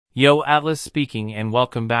Yo, Atlas speaking, and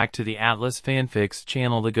welcome back to the Atlas Fanfics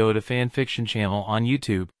channel, the go-to fanfiction channel on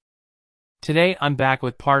YouTube. Today I'm back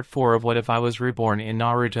with part 4 of What If I Was Reborn in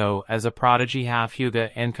Naruto as a Prodigy half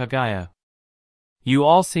Hyuga and Kaguya. You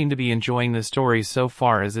all seem to be enjoying the story so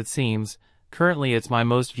far, as it seems. Currently it's my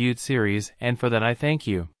most viewed series, and for that I thank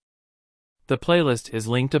you. The playlist is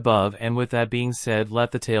linked above, and with that being said,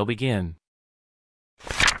 let the tale begin.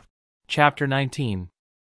 Chapter 19.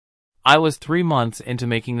 I was 3 months into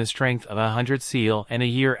making the strength of 100 seal and a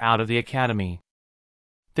year out of the academy.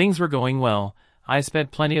 Things were going well. I spent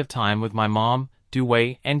plenty of time with my mom,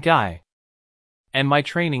 Dewey, and Guy. And my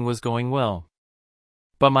training was going well.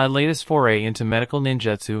 But my latest foray into medical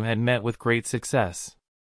ninjutsu had met with great success.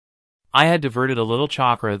 I had diverted a little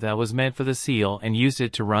chakra that was meant for the seal and used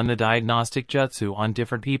it to run the diagnostic jutsu on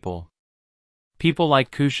different people. People like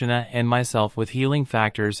Kushina and myself with healing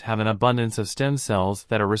factors have an abundance of stem cells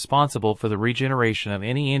that are responsible for the regeneration of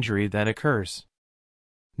any injury that occurs.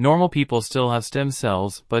 Normal people still have stem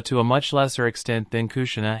cells, but to a much lesser extent than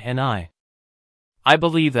Kushina and I. I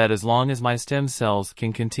believe that as long as my stem cells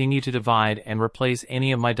can continue to divide and replace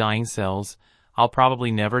any of my dying cells, I'll probably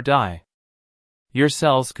never die. Your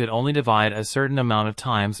cells could only divide a certain amount of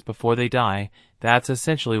times before they die. That's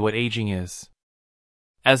essentially what aging is.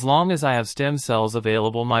 As long as I have stem cells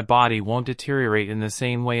available, my body won't deteriorate in the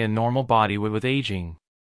same way a normal body would with aging.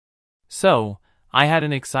 So, I had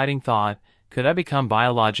an exciting thought: could I become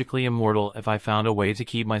biologically immortal if I found a way to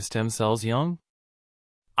keep my stem cells young?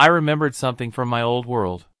 I remembered something from my old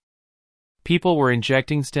world. People were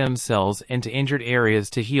injecting stem cells into injured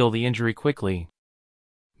areas to heal the injury quickly.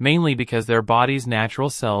 Mainly because their body's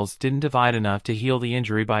natural cells didn't divide enough to heal the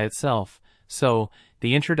injury by itself, so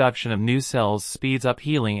the introduction of new cells speeds up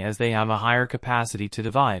healing as they have a higher capacity to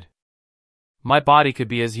divide. My body could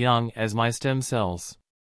be as young as my stem cells.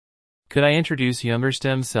 Could I introduce younger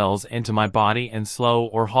stem cells into my body and slow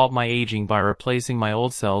or halt my aging by replacing my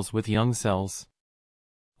old cells with young cells?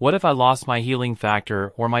 What if I lost my healing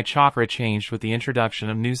factor or my chakra changed with the introduction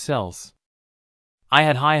of new cells? I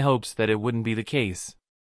had high hopes that it wouldn't be the case.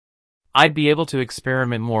 I'd be able to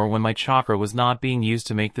experiment more when my chakra was not being used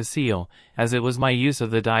to make the seal, as it was my use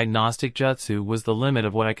of the diagnostic jutsu was the limit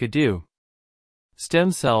of what I could do.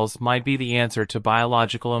 Stem cells might be the answer to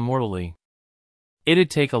biological immortality. It'd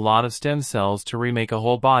take a lot of stem cells to remake a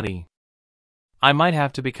whole body. I might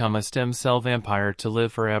have to become a stem cell vampire to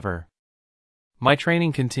live forever. My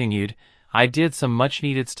training continued. I did some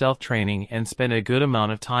much-needed stealth training and spent a good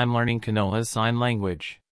amount of time learning Konoha's sign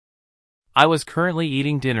language. I was currently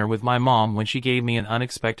eating dinner with my mom when she gave me an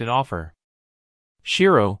unexpected offer.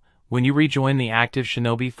 "Shiro, when you rejoin the active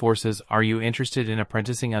shinobi forces, are you interested in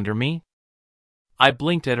apprenticing under me?" I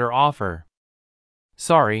blinked at her offer.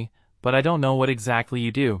 "Sorry, but I don't know what exactly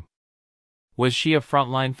you do." Was she a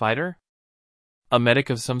frontline fighter? A medic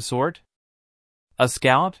of some sort? A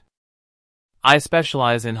scout? I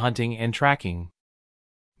specialize in hunting and tracking.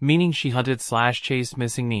 Meaning she hunted/chased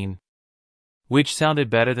missing nin. Which sounded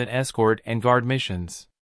better than escort and guard missions.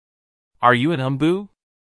 Are you an Umbu?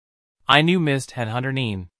 I knew Mist had hunter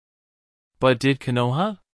nin. But did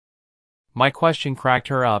Konoha? My question cracked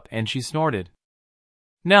her up and she snorted.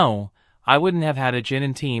 No, I wouldn't have had a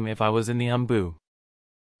Genin team if I was in the Umbu.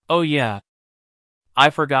 Oh yeah. I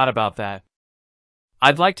forgot about that.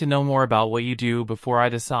 I'd like to know more about what you do before I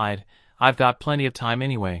decide. I've got plenty of time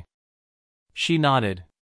anyway. She nodded.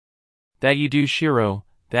 That you do, Shiro,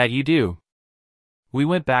 that you do. We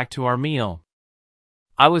went back to our meal.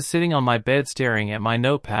 I was sitting on my bed staring at my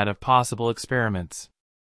notepad of possible experiments.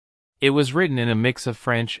 It was written in a mix of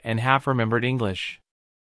French and half-remembered English.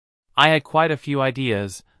 I had quite a few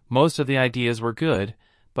ideas. Most of the ideas were good,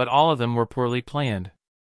 but all of them were poorly planned.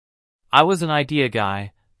 I was an idea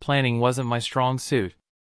guy. Planning wasn't my strong suit.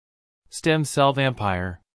 Stem cell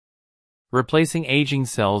vampire. Replacing aging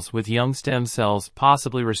cells with young stem cells,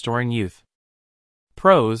 possibly restoring youth.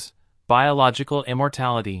 Pros: biological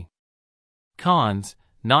immortality. Cons: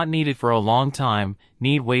 not needed for a long time,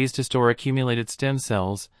 need ways to store accumulated stem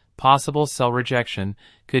cells, possible cell rejection,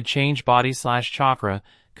 could change body/chakra,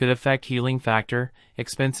 could affect healing factor,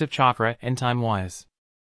 expensive chakra and time-wise.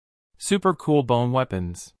 Super cool bone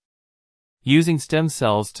weapons. Using stem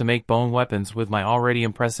cells to make bone weapons with my already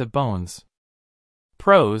impressive bones.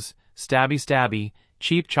 Pros: stabby,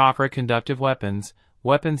 cheap chakra conductive weapons,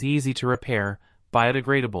 weapons easy to repair,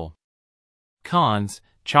 biodegradable. Cons: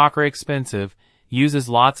 chakra expensive, uses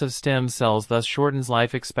lots of stem cells, thus shortens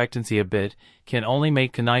life expectancy a bit, can only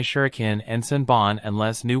make kunai shuriken and senbon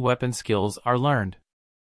unless new weapon skills are learned.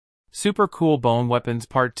 Super cool bone weapons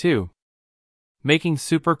part 2. Making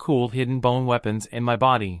super cool hidden bone weapons in my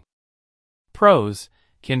body. Pros: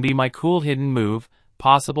 can be my cool hidden move.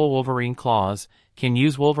 Possible Wolverine Claws, can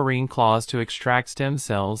use Wolverine Claws to extract stem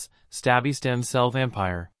cells, stabby stem cell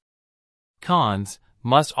vampire. Cons,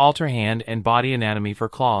 must alter hand and body anatomy for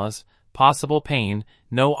claws, possible pain,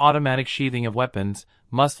 no automatic sheathing of weapons,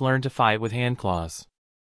 must learn to fight with hand claws.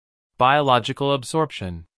 Biological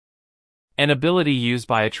absorption. An ability used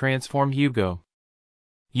by a transformed Hyuga.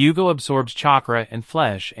 Hyuga absorbs chakra and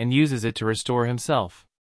flesh and uses it to restore himself.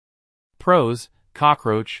 Pros,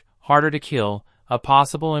 cockroach, harder to kill, a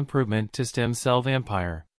possible improvement to stem cell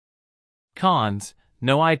vampire. Cons,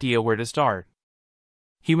 no idea where to start.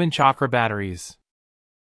 Human chakra batteries.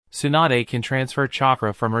 Tsunade can transfer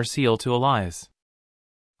chakra from her seal to allies.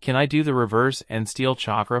 Can I do the reverse and steal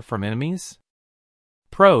chakra from enemies?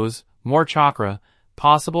 Pros, more chakra,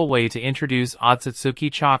 possible way to introduce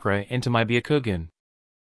Otsutsuki chakra into my Byakugan.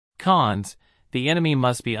 Cons, the enemy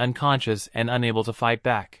must be unconscious and unable to fight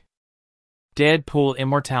back. Deadpool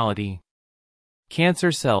immortality.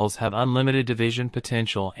 Cancer cells have unlimited division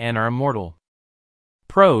potential and are immortal.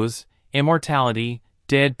 Pros, immortality,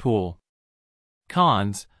 Deadpool.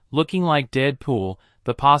 Cons, looking like Deadpool,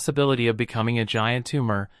 the possibility of becoming a giant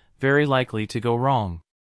tumor, very likely to go wrong.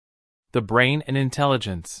 The brain and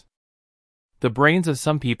intelligence. The brains of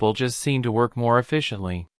some people just seem to work more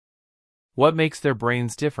efficiently. What makes their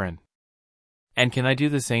brains different? And can I do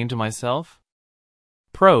the same to myself?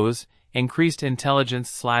 Pros, increased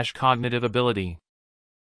intelligence/cognitive ability.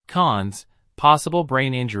 Cons, possible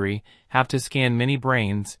brain injury, have to scan many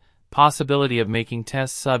brains, possibility of making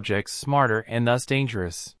test subjects smarter and thus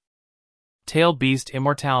dangerous. Tail beast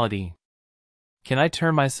immortality. Can I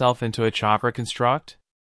turn myself into a chakra construct?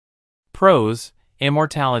 Pros,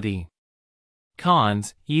 immortality.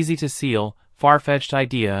 Cons, easy to seal, far-fetched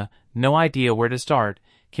idea, no idea where to start,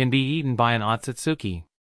 can be eaten by an Otsutsuki.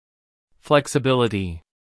 Flexibility.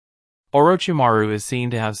 Orochimaru is seen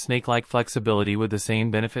to have snake-like flexibility. Would the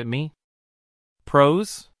same benefit me?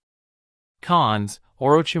 Pros? Cons,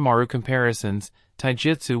 Orochimaru comparisons,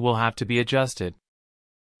 taijutsu will have to be adjusted.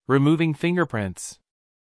 Removing fingerprints.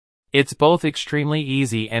 It's both extremely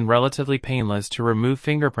easy and relatively painless to remove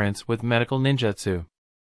fingerprints with medical ninjutsu.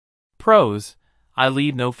 Pros, I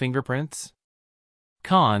leave no fingerprints.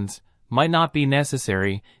 Cons, might not be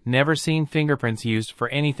necessary, never seen fingerprints used for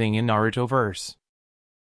anything in Naruto-verse.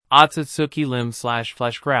 Otsutsuki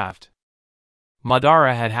limb/flesh graft.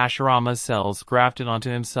 Madara had Hashirama's cells grafted onto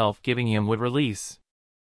himself, giving him would release.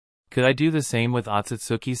 Could I do the same with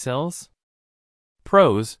Otsutsuki cells?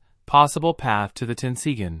 Pros, possible path to the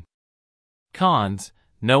Tensigen. Cons,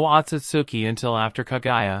 no Otsutsuki until after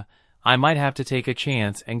Kaguya, I might have to take a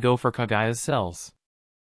chance and go for Kaguya's cells.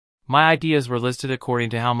 My ideas were listed according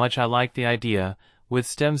to how much I liked the idea, with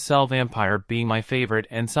stem cell vampire being my favorite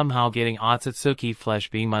and somehow getting Otsutsuki flesh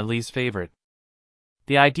being my least favorite.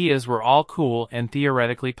 The ideas were all cool and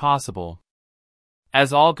theoretically possible.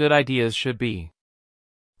 As all good ideas should be.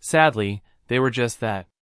 Sadly, they were just that.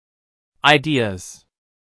 Ideas.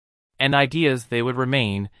 And ideas they would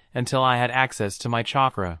remain until I had access to my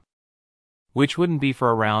chakra. Which wouldn't be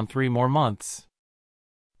for around 3 more months.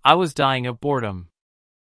 I was dying of boredom.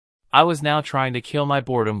 I was now trying to kill my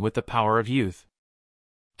boredom with the power of youth.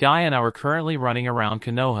 Guy and I were currently running around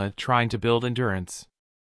Konoha trying to build endurance.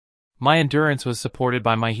 My endurance was supported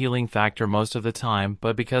by my healing factor most of the time,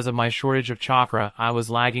 but because of my shortage of chakra I was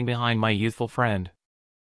lagging behind my youthful friend.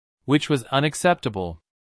 Which was unacceptable.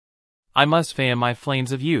 I must fan my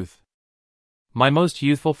flames of youth. My most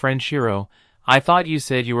youthful friend Shiro, I thought you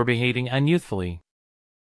said you were behaving unyouthfully.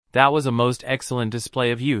 That was a most excellent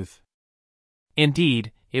display of youth.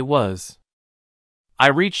 Indeed, it was. I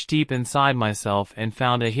reached deep inside myself and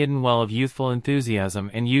found a hidden well of youthful enthusiasm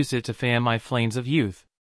and used it to fan my flames of youth.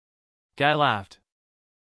 Guy laughed.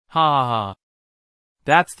 Ha ha ha.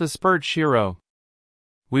 That's the spurt, Shiro.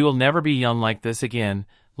 We will never be young like this again,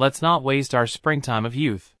 let's not waste our springtime of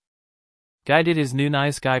youth. Guy did his new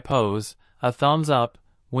nice guy pose, a thumbs up,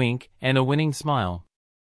 wink, and a winning smile.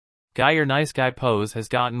 Guy, your nice guy pose has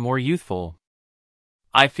gotten more youthful.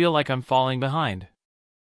 I feel like I'm falling behind.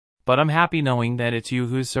 But I'm happy knowing that it's you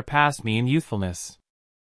who's surpassed me in youthfulness.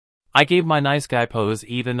 I gave my nice guy pose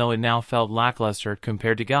even though it now felt lackluster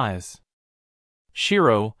compared to Guy's.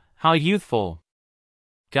 Shiro, how youthful.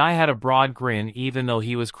 Guy had a broad grin even though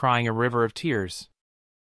he was crying a river of tears.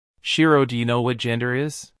 Shiro, do you know what gender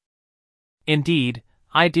is? Indeed,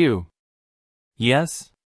 I do.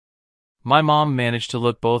 Yes? My mom managed to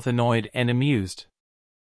look both annoyed and amused.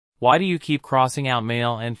 Why do you keep crossing out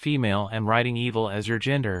male and female and writing evil as your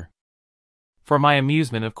gender? For my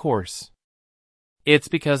amusement, of course. It's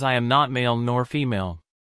because I am not male nor female.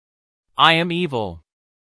 I am evil.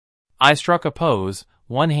 I struck a pose,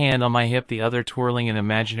 one hand on my hip, the other twirling an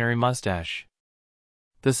imaginary mustache.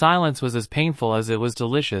 The silence was as painful as it was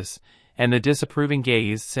delicious, and the disapproving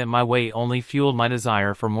gaze sent my way only fueled my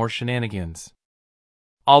desire for more shenanigans.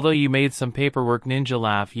 Although you made some paperwork ninja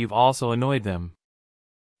laugh, you've also annoyed them.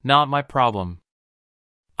 Not my problem.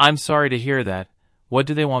 I'm sorry to hear that. What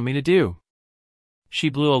do they want me to do? She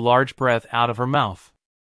blew a large breath out of her mouth.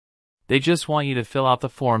 They just want you to fill out the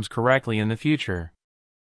forms correctly in the future.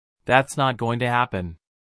 That's not going to happen.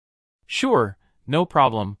 Sure, no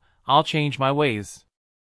problem, I'll change my ways.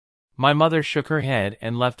 My mother shook her head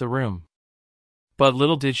and left the room. But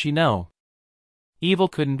little did she know. Evil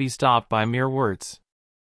couldn't be stopped by mere words.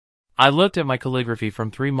 I looked at my calligraphy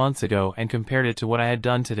from 3 months ago and compared it to what I had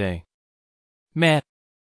done today. Meh.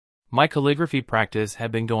 My calligraphy practice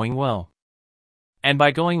had been going well. And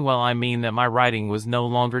by going well I mean that my writing was no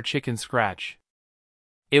longer chicken scratch.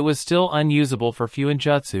 It was still unusable for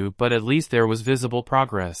Fuinjutsu, but at least there was visible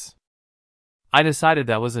progress. I decided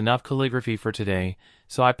that was enough calligraphy for today,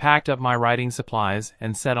 so I packed up my writing supplies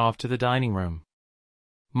and set off to the dining room.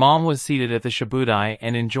 Mom was seated at the shibudai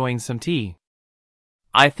and enjoying some tea.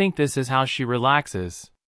 I think this is how she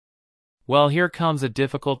relaxes. Well, here comes a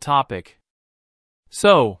difficult topic.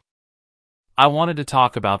 So, I wanted to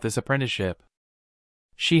talk about this apprenticeship.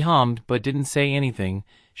 She hummed but didn't say anything,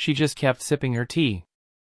 she just kept sipping her tea.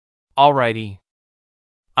 Alrighty.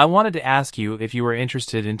 I wanted to ask you if you were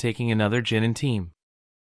interested in taking another Jinin team.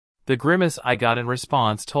 The grimace I got in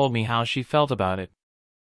response told me how she felt about it.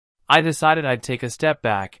 I decided I'd take a step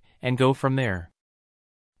back and go from there.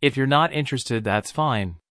 If you're not interested, that's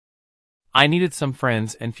fine. I needed some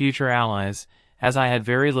friends and future allies, as I had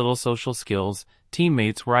very little social skills.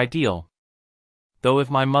 Teammates were ideal. Though if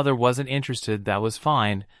my mother wasn't interested, that was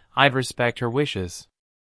fine, I'd respect her wishes.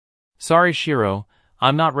 Sorry Shiro,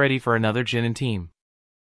 I'm not ready for another Jinin team.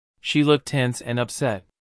 She looked tense and upset.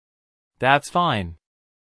 That's fine.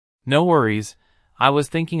 No worries, I was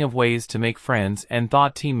thinking of ways to make friends and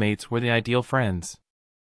thought teammates were the ideal friends.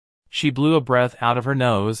 She blew a breath out of her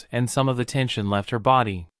nose and some of the tension left her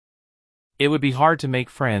body. It would be hard to make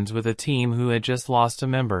friends with a team who had just lost a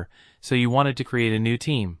member, so you wanted to create a new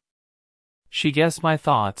team. She guessed my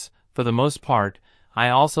thoughts. For the most part, I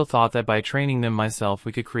also thought that by training them myself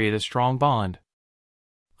we could create a strong bond.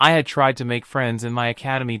 I had tried to make friends in my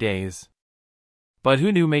academy days. But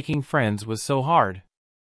who knew making friends was so hard?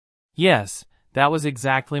 Yes, that was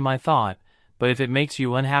exactly my thought, but if it makes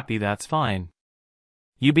you unhappy, that's fine.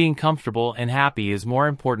 You being comfortable and happy is more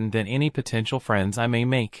important than any potential friends I may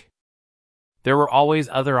make. There were always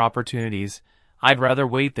other opportunities. I'd rather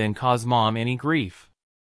wait than cause Mom any grief.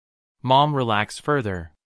 Mom relaxed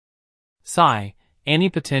further. Sigh, any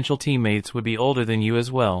potential teammates would be older than you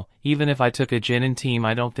as well. Even if I took a Jinin team,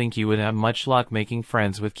 I don't think you would have much luck making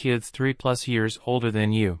friends with kids 3+ years older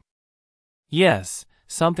than you. Yes,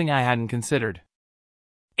 something I hadn't considered.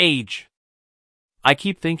 Age. I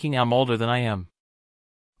keep thinking I'm older than I am.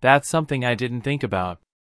 That's something I didn't think about.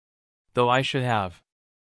 Though I should have.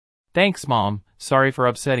 Thanks, Mom, sorry for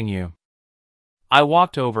upsetting you. I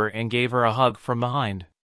walked over and gave her a hug from behind.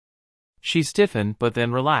 She stiffened but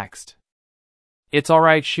then relaxed. It's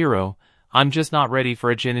alright Shiro, I'm just not ready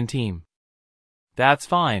for a Jinin team. That's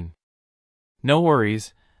fine. No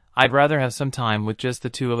worries, I'd rather have some time with just the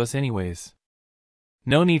two of us anyways.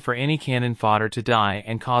 No need for any cannon fodder to die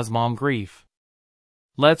and cause Mom grief.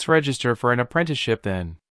 Let's register for an apprenticeship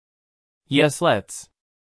then. Yes, let's.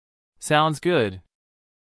 Sounds good.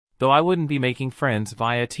 Though I wouldn't be making friends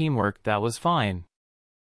via teamwork, that was fine.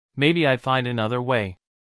 Maybe I'd find another way.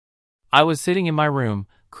 I was sitting in my room,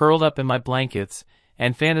 curled up in my blankets,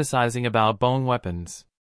 and fantasizing about bone weapons.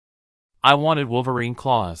 I wanted Wolverine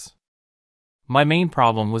claws. My main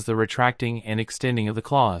problem was the retracting and extending of the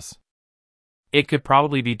claws. It could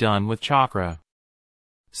probably be done with chakra.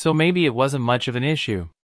 So maybe it wasn't much of an issue.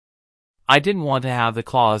 I didn't want to have the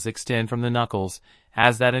claws extend from the knuckles,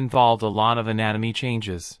 as that involved a lot of anatomy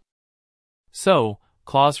changes. So,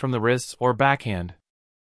 claws from the wrists or backhand.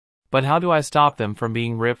 But how do I stop them from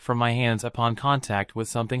being ripped from my hands upon contact with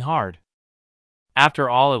something hard? After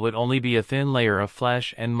all, it would only be a thin layer of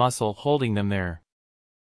flesh and muscle holding them there.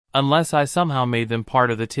 Unless I somehow made them part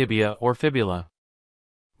of the tibia or fibula.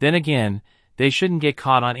 Then again, they shouldn't get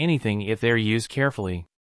caught on anything if they're used carefully.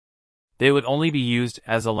 They would only be used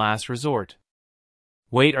as a last resort.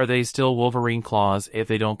 Wait, are they still Wolverine claws if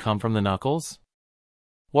they don't come from the knuckles?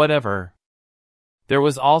 Whatever. There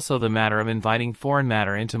was also the matter of inviting foreign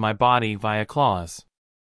matter into my body via claws.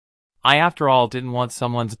 I, after all, didn't want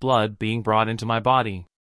someone's blood being brought into my body.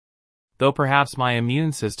 Though perhaps my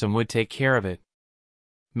immune system would take care of it.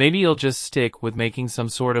 Maybe you'll just stick with making some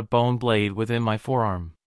sort of bone blade within my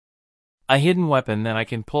forearm. A hidden weapon that I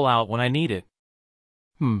can pull out when I need it.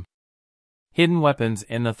 Hidden weapons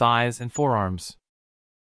in the thighs and forearms.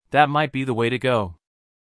 That might be the way to go.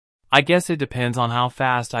 I guess it depends on how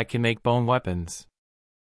fast I can make bone weapons.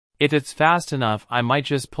 If it's fast enough, I might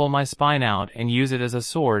just pull my spine out and use it as a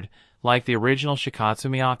sword, like the original Shikatsu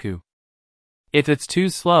Myaku. If it's too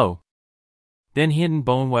slow, then hidden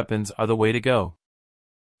bone weapons are the way to go.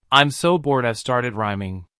 I'm so bored I've started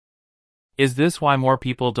rhyming. Is this why more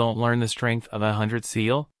people don't learn the strength of 100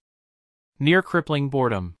 seal? Near crippling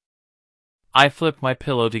boredom. I flipped my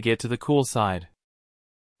pillow to get to the cool side.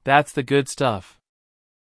 That's the good stuff.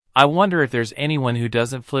 I wonder if there's anyone who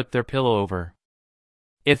doesn't flip their pillow over.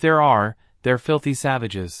 If there are, they're filthy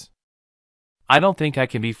savages. I don't think I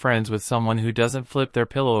can be friends with someone who doesn't flip their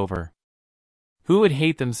pillow over. Who would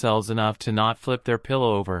hate themselves enough to not flip their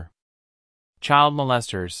pillow over? Child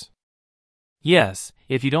molesters. Yes,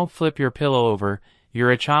 if you don't flip your pillow over,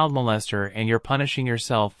 you're a child molester and you're punishing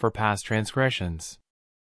yourself for past transgressions.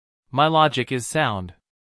 My logic is sound.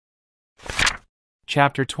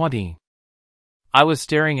 Chapter 20. I was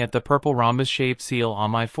staring at the purple rhombus-shaped seal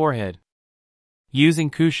on my forehead.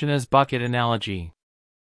 Using Kushina's bucket analogy.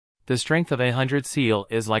 The strength of 100 seal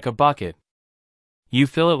is like a bucket. You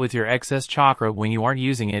fill it with your excess chakra when you aren't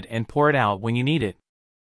using it and pour it out when you need it.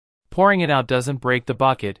 Pouring it out doesn't break the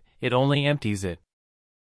bucket, it only empties it.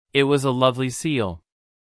 It was a lovely seal.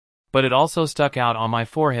 But it also stuck out on my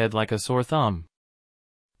forehead like a sore thumb.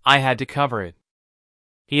 I had to cover it.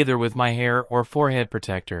 Either with my hair or forehead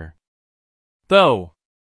protector. Though,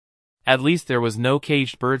 at least there was no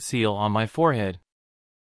caged bird seal on my forehead.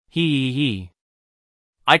 Hee.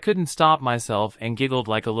 I couldn't stop myself and giggled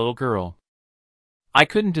like a little girl. I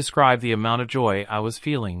couldn't describe the amount of joy I was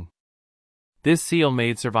feeling. This seal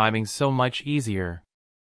made surviving so much easier.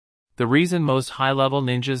 The reason most high-level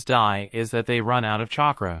ninjas die is that they run out of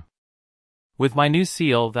chakra. With my new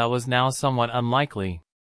seal, that was now somewhat unlikely.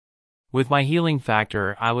 With my healing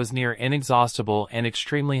factor, I was near inexhaustible and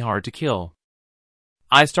extremely hard to kill.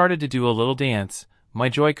 I started to do a little dance, my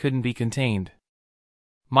joy couldn't be contained.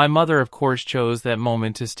 My mother of course chose that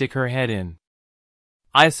moment to stick her head in.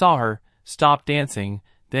 I saw her, stop dancing,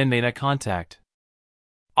 then made eye contact.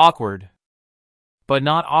 Awkward. But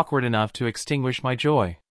not awkward enough to extinguish my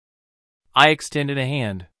joy. I extended a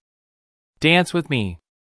hand. Dance with me.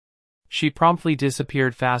 She promptly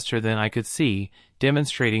disappeared faster than I could see,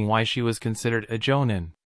 demonstrating why she was considered a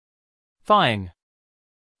jonin. Fine.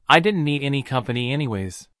 I didn't need any company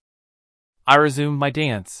anyways. I resumed my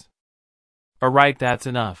dance. Alright, that's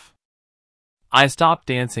enough. I stopped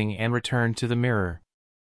dancing and returned to the mirror.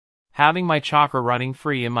 Having my chakra running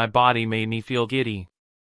free in my body made me feel giddy.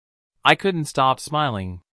 I couldn't stop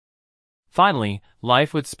smiling. Finally,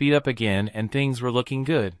 life would speed up again and things were looking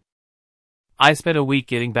good. I spent a week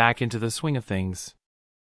getting back into the swing of things.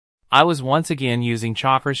 I was once again using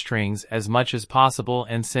chakra strings as much as possible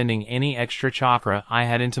and sending any extra chakra I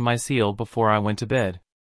had into my seal before I went to bed.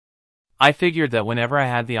 I figured that whenever I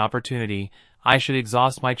had the opportunity, I should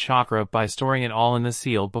exhaust my chakra by storing it all in the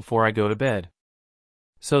seal before I go to bed.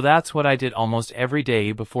 So that's what I did almost every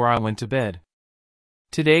day before I went to bed.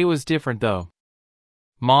 Today was different though.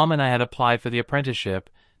 Mom and I had applied for the apprenticeship,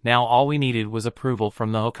 now all we needed was approval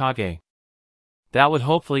from the Hokage. That would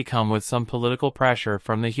hopefully come with some political pressure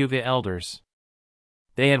from the Hyuga elders.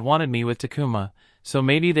 They had wanted me with Takuma, so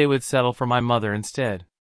maybe they would settle for my mother instead.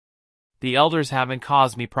 The elders haven't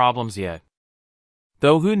caused me problems yet.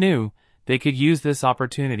 Though who knew, they could use this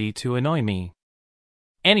opportunity to annoy me.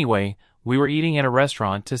 Anyway, we were eating at a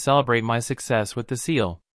restaurant to celebrate my success with the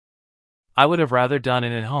seal. I would have rather done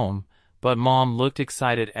it at home, but Mom looked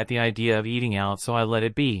excited at the idea of eating out, so I let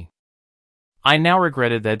it be. I now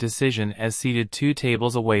regretted that decision, as seated 2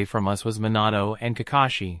 tables away from us was Minato and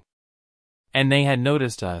Kakashi. And they had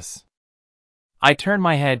noticed us. I turned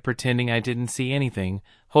my head pretending I didn't see anything,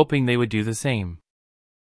 hoping they would do the same.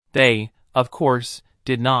 They, of course,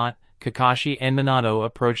 did not. Kakashi and Minato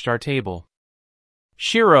approached our table.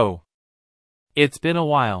 Shiro! It's been a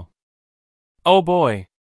while. Oh boy!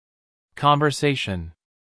 Conversation.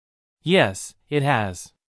 Yes, it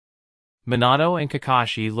has. Minato and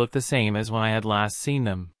Kakashi looked the same as when I had last seen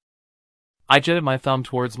them. I jutted my thumb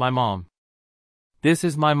towards my mom. This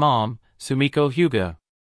is my mom, Sumiko Hyuga.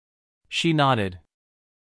 She nodded.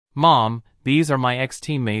 Mom, these are my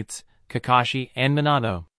ex-teammates, Kakashi and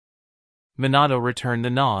Minato. Minato returned the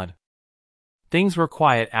nod. Things were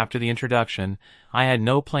quiet after the introduction. I had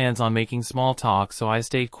no plans on making small talk, so I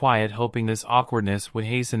stayed quiet, hoping this awkwardness would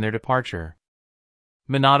hasten their departure.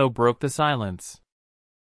 Minato broke the silence.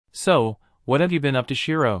 So, what have you been up to,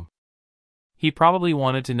 Shiro? He probably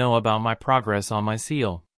wanted to know about my progress on my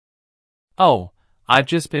seal. Oh, I've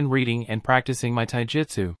just been reading and practicing my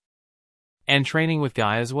taijutsu. And training with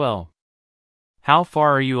Guy as well. How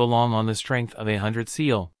far are you along on the strength of 100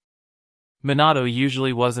 seal? Minato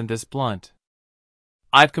usually wasn't this blunt.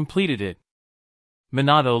 I've completed it.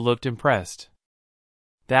 Minato looked impressed.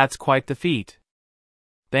 That's quite the feat.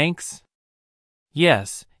 Thanks.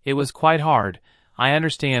 Yes, it was quite hard. I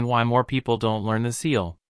understand why more people don't learn the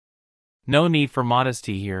seal. No need for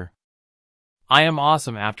modesty here. I am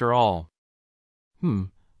awesome after all.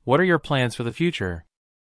 What are your plans for the future?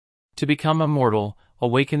 To become immortal,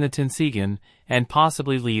 awaken the Tensegan, and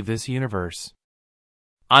possibly leave this universe.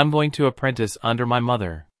 I'm going to apprentice under my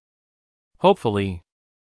mother. Hopefully.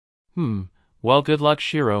 Well, good luck,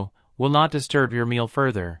 Shiro. Will not disturb your meal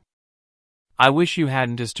further. I wish you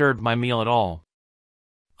hadn't disturbed my meal at all.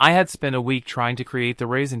 I had spent a week trying to create the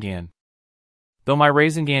Rasengan. Though my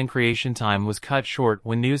Rasengan creation time was cut short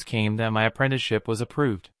when news came that my apprenticeship was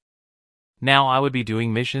approved. Now I would be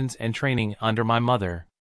doing missions and training under my mother.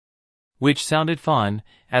 Which sounded fun,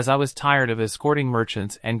 as I was tired of escorting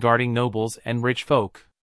merchants and guarding nobles and rich folk.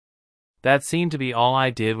 That seemed to be all I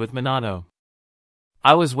did with Minato.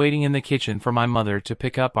 I was waiting in the kitchen for my mother to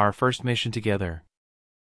pick up our first mission together.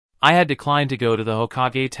 I had declined to go to the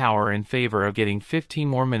Hokage Tower in favor of getting 15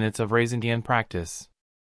 more minutes of Rasengan practice.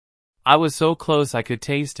 I was so close I could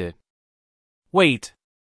taste it. Wait.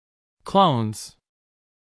 Clones.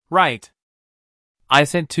 Right. I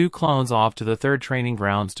sent 2 clones off to the 3rd training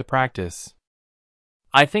grounds to practice.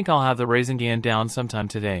 I think I'll have the Rasengan down sometime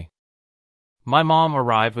today. My mom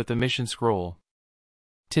arrived with the mission scroll.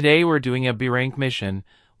 Today we're doing a B-rank mission.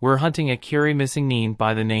 We're hunting a Kiri missing nin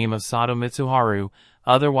by the name of Sato Mitsuharu,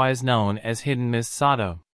 otherwise known as Hidden Mist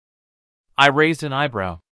Sato. I raised an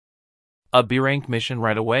eyebrow. A B-rank mission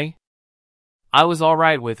right away? I was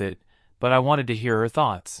alright with it, but I wanted to hear her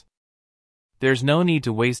thoughts. There's no need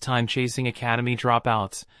to waste time chasing academy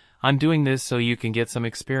dropouts. I'm doing this so you can get some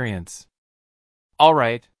experience.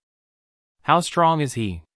 Alright. How strong is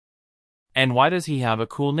he? And why does he have a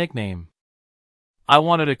cool nickname? I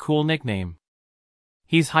wanted a cool nickname.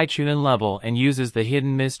 He's Hyuga level and uses the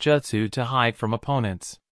Hidden Mist Jutsu to hide from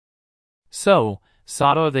opponents. So,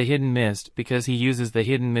 Sato the Hidden Mist because he uses the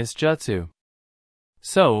Hidden Mist Jutsu.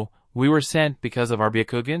 So, we were sent because of our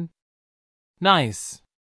Byakugan? Nice.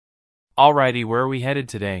 Alrighty, where are we headed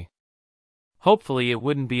today? Hopefully it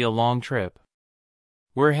wouldn't be a long trip.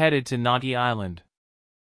 We're headed to Naughty Island.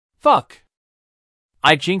 Fuck!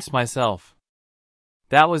 I jinxed myself.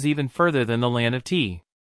 That was even further than the Land of Tea.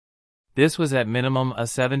 This was at minimum a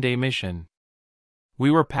 7-day mission.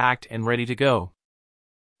 We were packed and ready to go.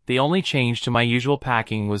 The only change to my usual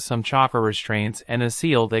packing was some chakra restraints and a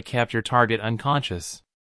seal that kept your target unconscious.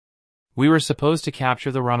 We were supposed to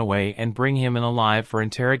capture the runaway and bring him in alive for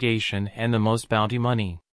interrogation and the most bounty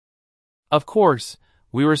money. Of course,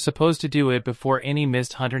 we were supposed to do it before any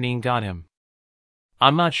mist hunter nin got him.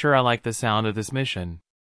 I'm not sure I like the sound of this mission.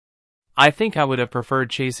 I think I would have preferred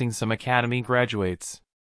chasing some academy graduates.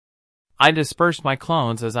 I dispersed my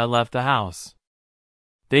clones as I left the house.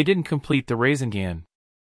 They didn't complete the Rasengan.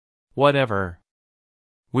 Whatever.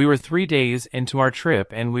 We were 3 days into our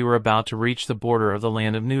trip and we were about to reach the border of the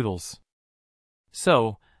Land of Noodles.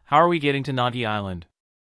 So, how are we getting to Naughty Island?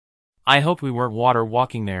 I hope we weren't water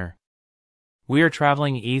walking there. We are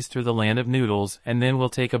traveling east through the Land of Noodles and then we'll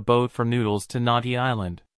take a boat from Noodles to Naughty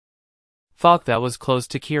Island. Fuck, that was close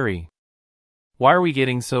to Kiri. Why are we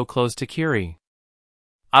getting so close to Kiri?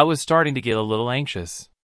 I was starting to get a little anxious.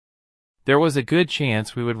 There was a good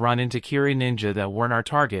chance we would run into Kiri ninja that weren't our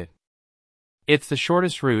target. It's the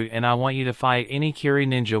shortest route and I want you to fight any Kiri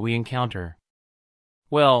ninja we encounter.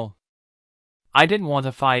 Well, I didn't want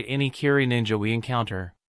to fight any Kiri ninja we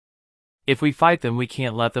encounter. If we fight them we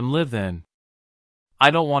can't let them live then. I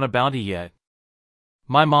don't want a bounty yet.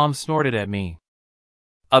 My mom snorted at me.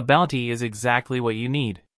 A bounty is exactly what you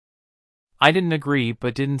need. I didn't agree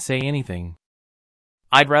but didn't say anything.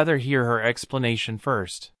 I'd rather hear her explanation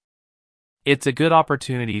first. It's a good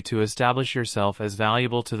opportunity to establish yourself as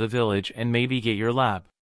valuable to the village and maybe get your lab.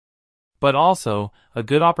 But also, a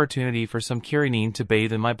good opportunity for some Kirinin to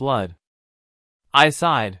bathe in my blood. I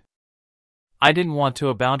sighed. I didn't want to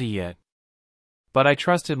a bounty yet. But I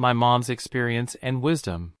trusted my mom's experience and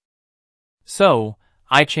wisdom. So,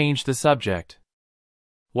 I changed the subject.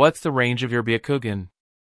 What's the range of your Byakugan?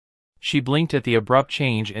 She blinked at the abrupt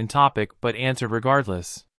change in topic but answered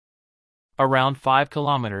regardless. Around 5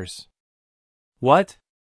 kilometers. What?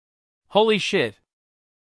 Holy shit!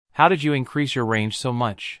 How did you increase your range so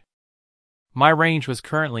much? My range was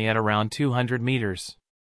currently at around 200 meters.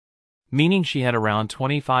 meaning she had around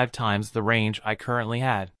 25 times the range I currently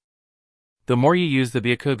had. The more you use the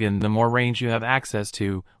Byakugan, the more range you have access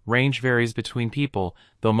to. Range varies between people,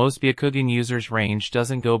 though most Byakugan users' range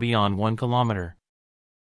doesn't go beyond 1 kilometer.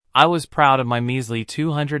 I was proud of my measly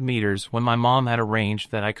 200 meters when my mom had a range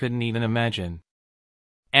that I couldn't even imagine.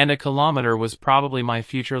 And a kilometer was probably my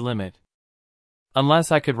future limit.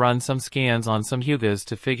 Unless I could run some scans on some Hyugas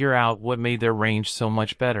to figure out what made their range so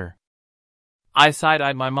much better. I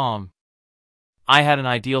side-eyed my mom. I had an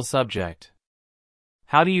ideal subject.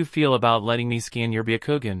 How do you feel about letting me scan your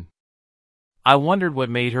Byakugan? I wondered what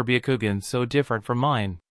made her Byakugan so different from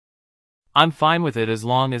mine. I'm fine with it as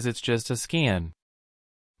long as it's just a scan.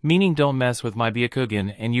 Meaning don't mess with my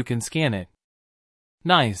Byakugan and you can scan it.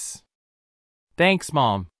 Nice. Thanks,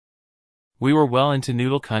 Mom. We were well into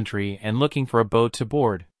noodle country and looking for a boat to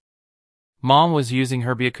board. Mom was using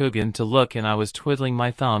her Byakugan to look and I was twiddling my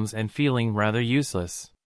thumbs and feeling rather useless.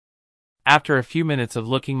 After a few minutes of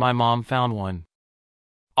looking, my mom found one.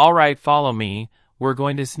 Alright, follow me, we're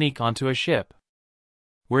going to sneak onto a ship.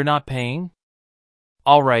 We're not paying?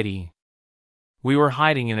 Alrighty. We were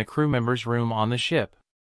hiding in a crew member's room on the ship.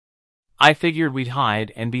 I figured we'd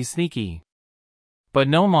hide and be sneaky. But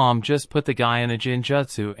no, Mom just put the guy in a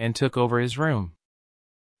Jinjutsu and took over his room.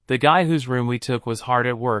 The guy whose room we took was hard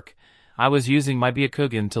at work. I was using my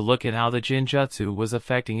Byakugan to look at how the Jinjutsu was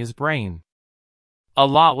affecting his brain. A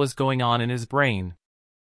lot was going on in his brain.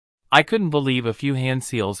 I couldn't believe a few hand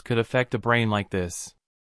seals could affect a brain like this.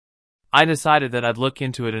 I decided that I'd look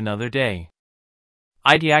into it another day.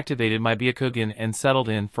 I deactivated my Byakugan and settled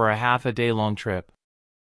in for a half-a-day-long trip.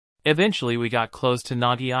 Eventually we got close to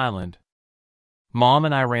Nagi Island. Mom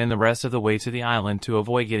and I ran the rest of the way to the island to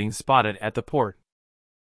avoid getting spotted at the port.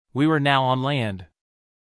 We were now on land.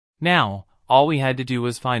 Now, all we had to do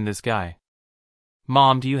was find this guy.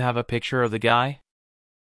 Mom, do you have a picture of the guy?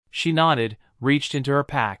 She nodded, reached into her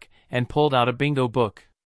pack, and pulled out a bingo book.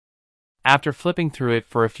 After flipping through it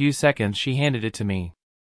for a few seconds, she handed it to me.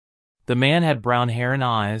 The man had brown hair and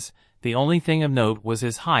eyes. The only thing of note was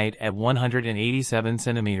his height at 187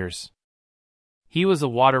 centimeters. He was a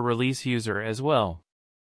water release user as well.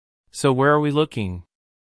 So where are we looking?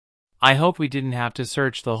 I hope we didn't have to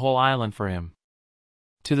search the whole island for him.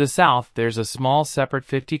 To the south, there's a small separate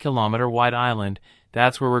 50-kilometer wide island.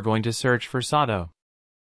 That's where we're going to search for Sato.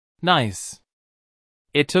 Nice.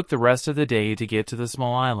 It took the rest of the day to get to the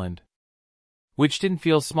small island, which didn't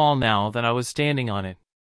feel small now that I was standing on it.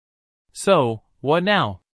 So, what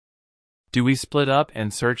now? Do we split up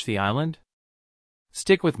and search the island?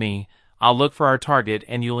 Stick with me. I'll look for our target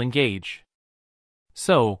and you'll engage.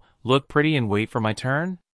 So, look pretty and wait for my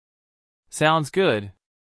turn? Sounds good.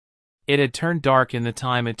 It had turned dark in the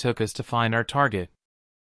time it took us to find our target.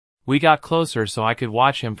 We got closer so I could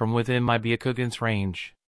watch him from within my Byakugan's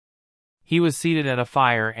range. He was seated at a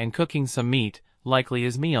fire and cooking some meat, likely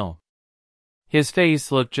his meal. His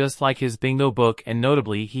face looked just like his bingo book, and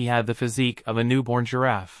notably he had the physique of a newborn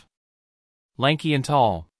giraffe. Lanky and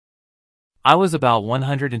tall. I was about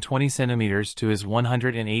 120 centimeters to his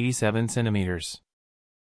 187 centimeters.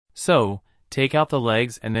 So, take out the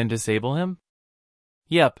legs and then disable him?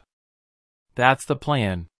 Yep. That's the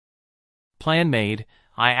plan. Plan made.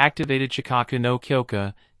 I activated Chikaku no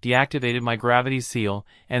Kyoka, deactivated my gravity seal,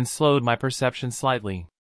 and slowed my perception slightly.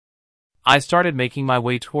 I started making my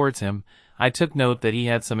way towards him. I took note that he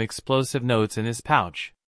had some explosive notes in his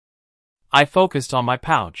pouch. I focused on my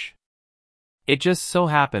pouch. It just so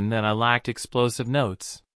happened that I lacked explosive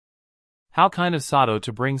notes. How kind of Sato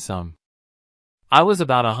to bring some. I was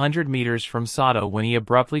about 100 meters from Sato when he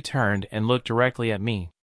abruptly turned and looked directly at me.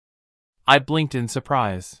 I blinked in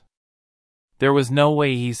surprise. There was no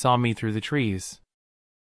way he saw me through the trees.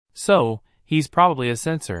 So, he's probably a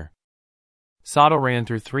sensor. Sato ran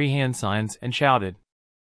through 3 hand signs and shouted,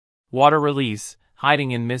 "Water release,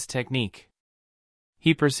 hiding in mist technique."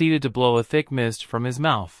 He proceeded to blow a thick mist from his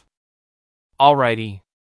mouth. Alrighty.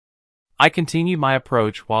 I continued my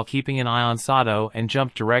approach while keeping an eye on Sato and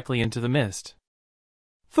jumped directly into the mist.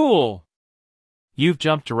 Fool! You've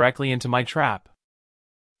jumped directly into my trap.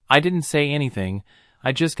 I didn't say anything.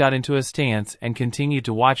 I just got into a stance and continued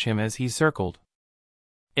to watch him as he circled.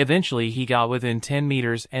 Eventually he got within 10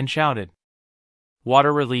 meters and shouted,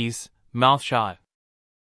 "Water release, mouth shot."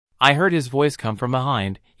 I heard his voice come from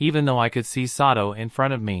behind, even though I could see Sato in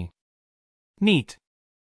front of me. Neat.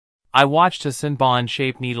 I watched a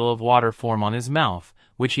Senbon-shaped needle of water form on his mouth,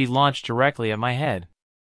 which he launched directly at my head.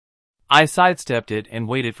 I sidestepped it and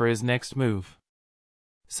waited for his next move.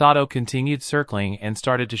 Sato continued circling and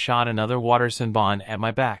started to shot another water Senbon at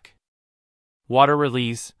my back. Water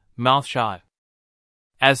release, mouth shot.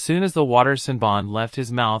 As soon as the water senbon left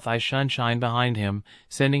his mouth, I shunshined behind him,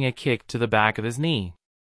 sending a kick to the back of his knee.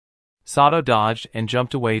 Sato dodged and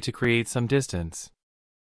jumped away to create some distance.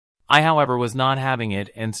 I, however, was not having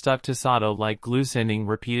it and stuck to Sato like glue, sending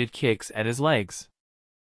repeated kicks at his legs.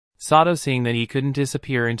 Sato, seeing that he couldn't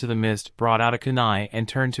disappear into the mist, brought out a kunai and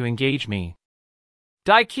turned to engage me.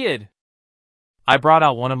 "Die, kid!" I brought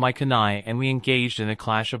out one of my kunai and we engaged in a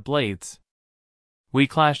clash of blades. We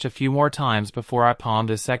clashed a few more times before I palmed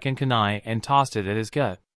a second kunai and tossed it at his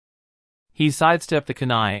gut. He sidestepped the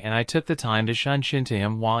kunai and I took the time to shunshin to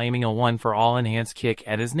him while aiming a 1-for-all enhanced kick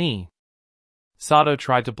at his knee. Sato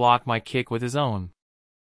tried to block my kick with his own.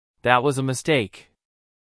 That was a mistake.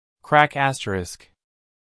 Crack asterisk.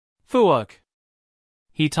 Fuck.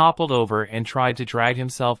 He toppled over and tried to drag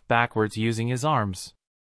himself backwards using his arms.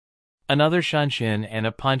 Another shunshin and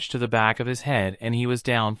a punch to the back of his head and he was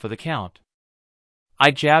down for the count. I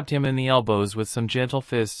jabbed him in the elbows with some gentle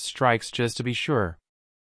fist strikes just to be sure.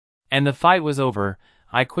 And the fight was over.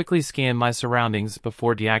 I quickly scanned my surroundings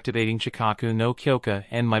before deactivating Chikaku no Kyoka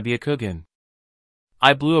and my Byakugan.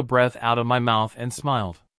 I blew a breath out of my mouth and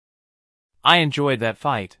smiled. I enjoyed that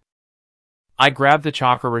fight. I grabbed the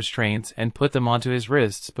chakra restraints and put them onto his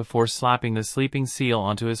wrists before slapping the sleeping seal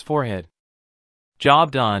onto his forehead.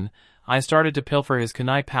 Job done. I started to pilfer his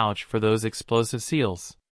kunai pouch for those explosive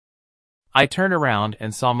seals. I turned around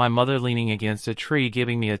and saw my mother leaning against a tree,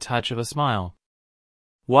 giving me a touch of a smile.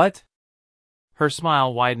 What? Her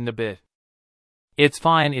smile widened a bit. It's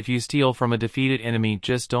fine if you steal from a defeated enemy,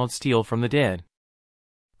 just don't steal from the dead.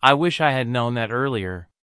 I wish I had known that earlier.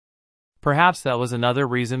 Perhaps that was another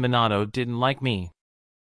reason Minato didn't like me.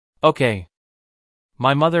 Okay.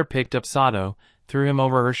 My mother picked up Sato, threw him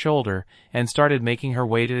over her shoulder, and started making her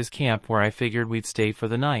way to his camp where I figured we'd stay for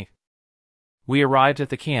the night. We arrived at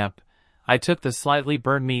the camp. I took the slightly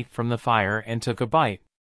burnt meat from the fire and took a bite.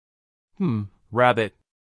 Rabbit.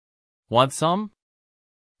 Want some?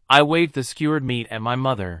 I waved the skewered meat at my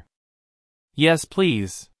mother. Yes,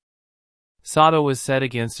 please. Sato was set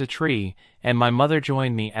against a tree, and my mother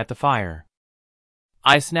joined me at the fire.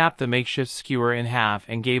 I snapped the makeshift skewer in half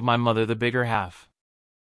and gave my mother the bigger half.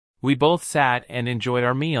 We both sat and enjoyed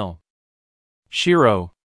our meal.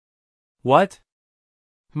 Shiro. What?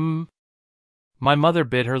 My mother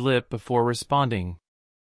bit her lip before responding.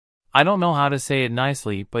 I don't know how to say it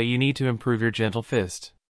nicely, but you need to improve your gentle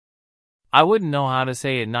fist. I wouldn't know how to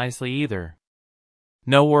say it nicely either.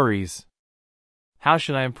 No worries. How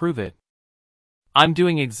should I improve it? I'm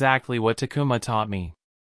doing exactly what Takuma taught me.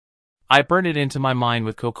 I burned it into my mind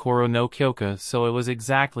with Kokoro no Kyoka, so it was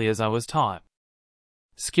exactly as I was taught.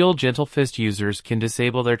 Skilled gentle fist users can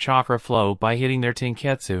disable their chakra flow by hitting their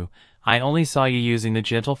tenketsu. I only saw you using the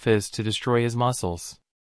gentle fist to destroy his muscles.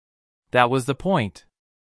 That was the point.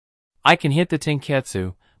 I can hit the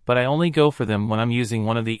tenketsu, but I only go for them when I'm using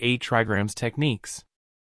one of the 8 trigrams techniques.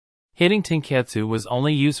 Hitting tenketsu was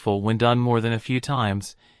only useful when done more than a few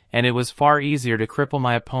times, and it was far easier to cripple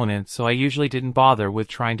my opponent, so I usually didn't bother with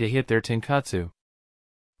trying to hit their tenketsu.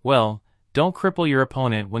 Well, don't cripple your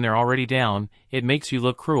opponent when they're already down, it makes you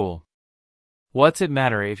look cruel. What's it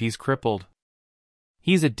matter if he's crippled?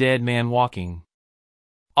 He's a dead man walking.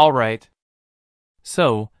 Alright.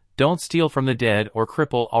 So, don't steal from the dead or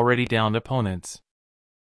cripple already downed opponents.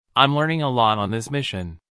 I'm learning a lot on this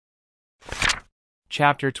mission.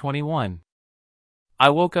 Chapter 21. I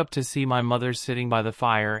woke up to see my mother sitting by the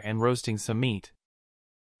fire and roasting some meat.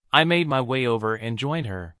 I made my way over and joined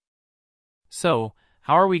her. So,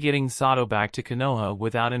 how are we getting Sato back to Konoha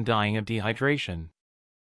without him dying of dehydration?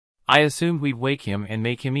 I assumed we'd wake him and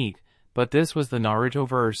make him eat, but this was the Naruto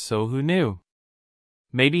verse, so who knew?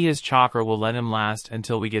 Maybe his chakra will let him last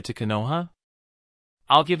until we get to Konoha?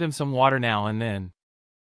 I'll give him some water now and then.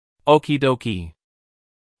 Okie dokie.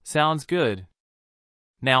 Sounds good.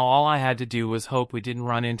 Now all I had to do was hope we didn't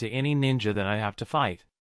run into any ninja that I'd have to fight.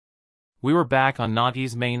 We were back on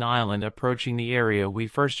Nagi's main island, approaching the area we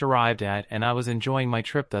first arrived at, and I was enjoying my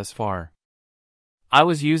trip thus far. I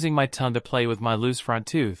was using my tongue to play with my loose front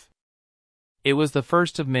tooth. It was the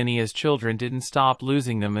first of many, as children didn't stop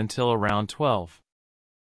losing them until around 12.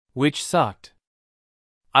 Which sucked.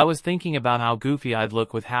 I was thinking about how goofy I'd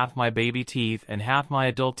look with half my baby teeth and half my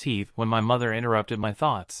adult teeth when my mother interrupted my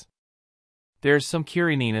thoughts. There's some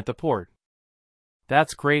Kirinin at the port.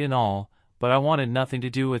 That's great and all, but I wanted nothing to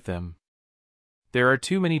do with them. There are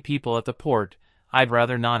too many people at the port. I'd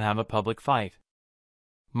rather not have a public fight.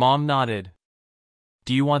 Mom nodded.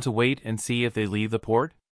 Do you want to wait and see if they leave the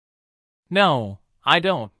port? No, I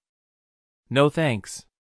don't. No thanks.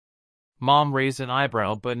 Mom raised an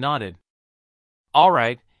eyebrow but nodded.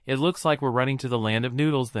 Alright, it looks like we're running to the land of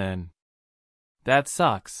noodles then. That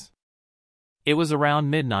sucks. It was around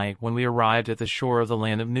midnight when we arrived at the shore of the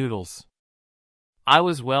land of noodles. I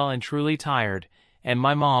was well and truly tired, and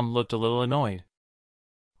my mom looked a little annoyed.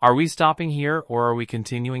 Are we stopping here or are we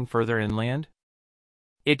continuing further inland?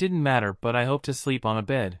 It didn't matter, but I hoped to sleep on a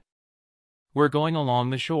bed. We're going along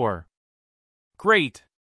the shore. Great!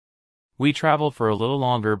 We traveled for a little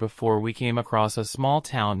longer before we came across a small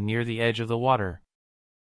town near the edge of the water.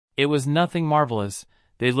 It was nothing marvelous,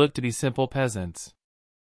 they looked to be simple peasants.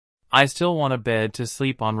 I still want a bed to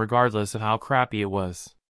sleep on regardless of how crappy it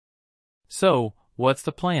was. So, what's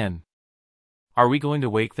the plan? Are we going to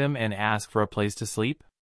wake them and ask for a place to sleep?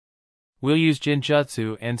 We'll use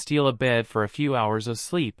Jinjutsu and steal a bed for a few hours of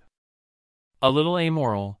sleep. A little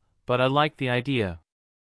amoral, but I like the idea.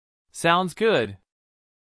 Sounds good.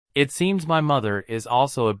 It seems my mother is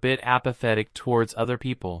also a bit apathetic towards other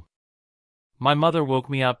people. My mother woke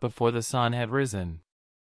me up before the sun had risen.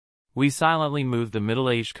 We silently moved the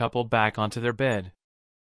middle-aged couple back onto their bed.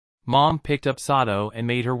 Mom picked up Sato and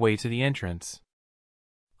made her way to the entrance.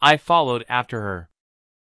 I followed after her.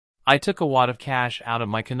 I took a wad of cash out of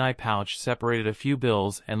my kunai pouch, separated a few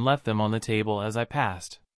bills, and left them on the table as I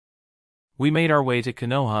passed. We made our way to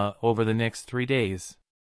Konoha over the next 3 days.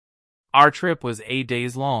 Our trip was 8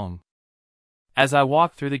 days long. As I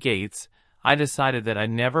walked through the gates, I decided that I'd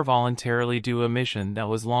never voluntarily do a mission that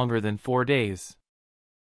was longer than 4 days.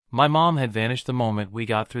 My mom had vanished the moment we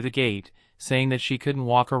got through the gate, saying that she couldn't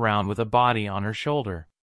walk around with a body on her shoulder.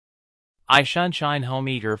 I shunshined home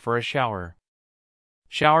eager for a shower.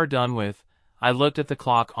 Shower done with, I looked at the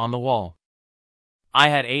clock on the wall. I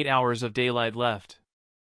had 8 hours of daylight left.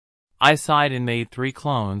 I sighed and made 3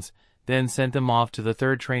 clones, then sent them off to the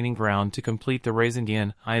 3rd training ground to complete the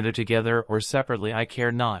Rasengan, either together or separately, I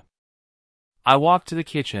cared not. I walked to the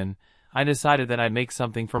kitchen. I decided that I'd make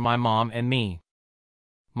something for my mom and me.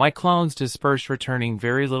 My clones dispersed, returning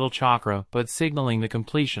very little chakra but signaling the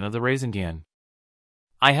completion of the Rasengan.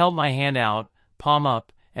 I held my hand out, palm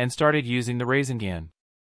up, and started using the Rasengan.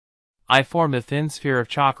 I formed a thin sphere of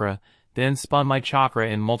chakra, then spun my chakra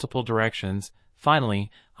in multiple directions.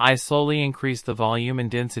 Finally, I slowly increased the volume and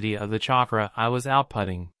density of the chakra I was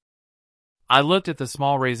outputting. I looked at the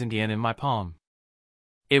small Rasengan in my palm.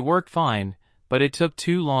 It worked fine, but it took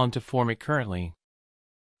too long to form it currently.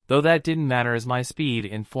 Though that didn't matter, as my speed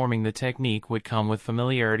in forming the technique would come with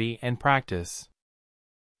familiarity and practice.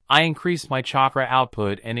 I increased my chakra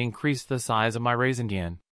output and increased the size of my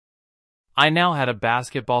Rasengan. I now had a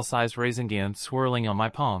basketball-sized Rasengan swirling on my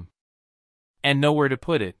palm. And nowhere to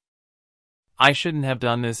put it. I shouldn't have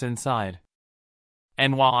done this inside.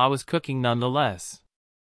 And while I was cooking nonetheless.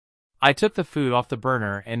 I took the food off the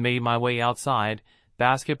burner and made my way outside,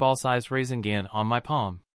 basketball-sized Rasengan on my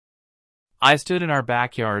palm. I stood in our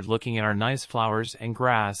backyard looking at our nice flowers and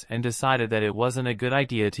grass and decided that it wasn't a good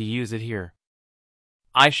idea to use it here.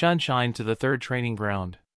 I shunshined to the 3rd training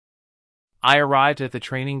ground. I arrived at the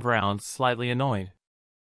training ground slightly annoyed.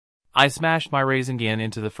 I smashed my Rasengan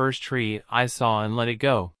into the first tree I saw and let it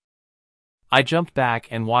go. I jumped back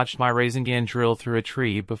and watched my Rasengan drill through a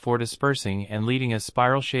tree before dispersing and leaving a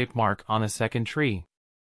spiral-shaped mark on a second tree.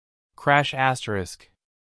 Crash asterisk.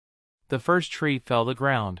 The first tree fell to the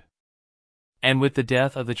ground. And with the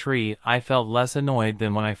death of the tree, I felt less annoyed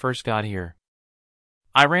than when I first got here.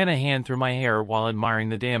 I ran a hand through my hair while admiring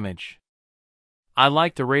the damage. I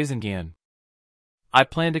liked the Rasengan. I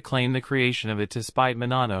planned to claim the creation of it to spite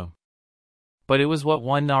Minato. But it was what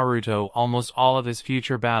won Naruto almost all of his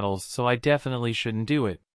future battles, so I definitely shouldn't do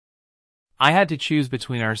it. I had to choose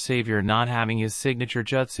between our savior not having his signature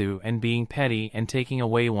jutsu and being petty and taking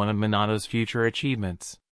away one of Minato's future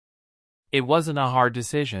achievements. It wasn't a hard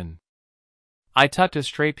decision. I tucked a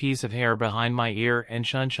stray piece of hair behind my ear and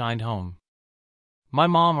shunshined home. My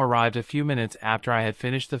mom arrived a few minutes after I had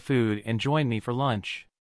finished the food and joined me for lunch.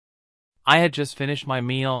 I had just finished my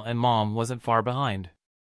meal and Mom wasn't far behind.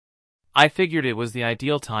 I figured it was the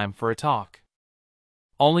ideal time for a talk.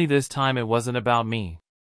 Only this time it wasn't about me.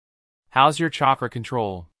 How's your chakra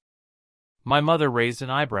control? My mother raised an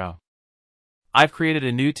eyebrow. I've created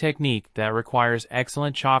a new technique that requires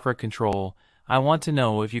excellent chakra control. I want to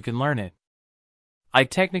know if you can learn it. I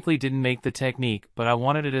technically didn't make the technique, but I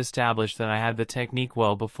wanted it established that I had the technique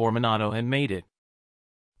well before Minato had made it.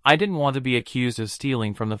 I didn't want to be accused of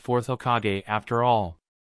stealing from the 4th Hokage after all.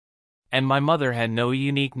 And my mother had no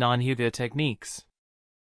unique non-Hyuga techniques.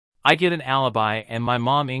 I get an alibi and my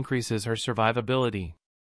mom increases her survivability.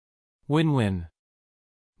 Win-win.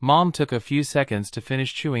 Mom took a few seconds to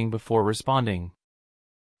finish chewing before responding.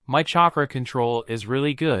 My chakra control is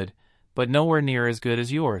really good, but nowhere near as good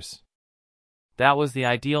as yours. That was the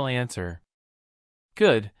ideal answer.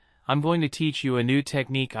 Good, I'm going to teach you a new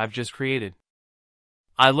technique I've just created.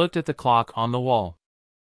 I looked at the clock on the wall.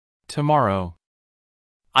 Tomorrow.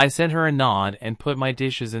 I sent her a nod and put my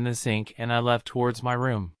dishes in the sink, and I left towards my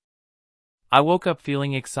room. I woke up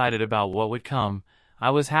feeling excited about what would come.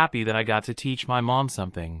 I was happy that I got to teach my mom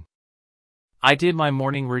something. I did my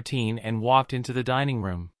morning routine and walked into the dining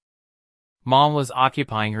room. Mom was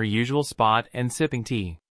occupying her usual spot and sipping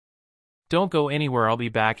tea. Don't go anywhere, I'll be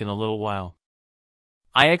back in a little while.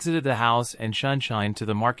 I exited the house and shunshined to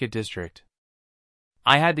the market district.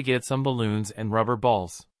 I had to get some balloons and rubber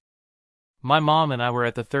balls. My mom and I were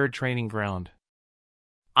at the third training ground.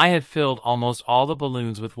 I had filled almost all the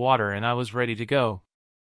balloons with water and I was ready to go.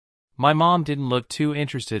 My mom didn't look too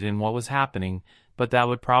interested in what was happening, but that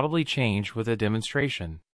would probably change with a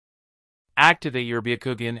demonstration. Activate your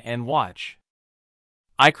Byakugan and watch.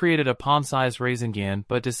 I created a palm-sized Rasengan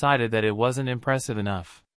but decided that it wasn't impressive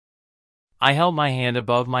enough. I held my hand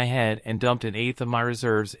above my head and dumped an eighth of my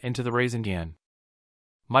reserves into the Rasengan.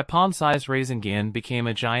 My palm-sized Rasengan became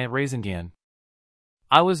a giant Rasengan.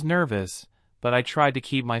 I was nervous, but I tried to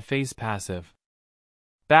keep my face passive.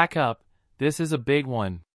 Back up, this is a big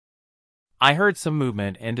one. I heard some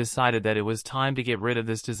movement and decided that it was time to get rid of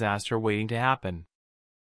this disaster waiting to happen.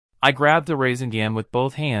 I grabbed the Rasengan with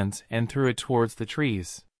both hands and threw it towards the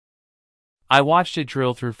trees. I watched it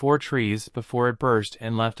drill through 4 trees before it burst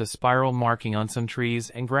and left a spiral marking on some trees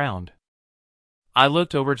and ground. I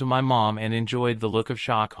looked over to my mom and enjoyed the look of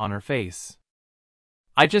shock on her face.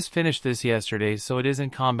 I just finished this yesterday, so it isn't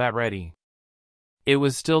combat ready. It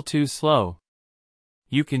was still too slow.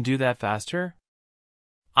 You can do that faster?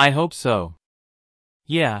 I hope so.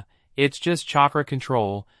 Yeah, it's just chakra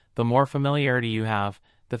control. The more familiarity you have,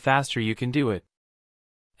 the faster you can do it.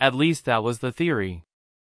 At least that was the theory.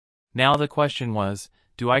 Now the question was,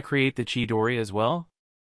 do I create the Chidori as well?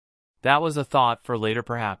 That was a thought for later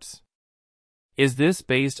perhaps. Is this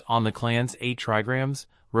based on the clan's 8 trigrams,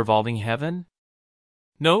 revolving heaven?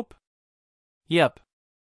 Nope. Yep.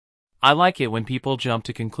 I like it when people jump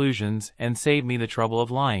to conclusions and save me the trouble of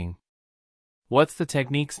lying. What's the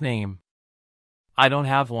technique's name? I don't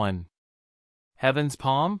have one. Heaven's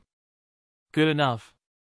palm? Good enough.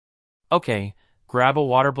 Okay, grab a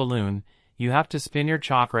water balloon. You have to spin your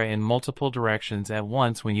chakra in multiple directions at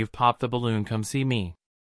once. When you've popped the balloon, come see me.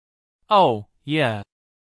 Oh, yeah.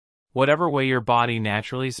 Whatever way your body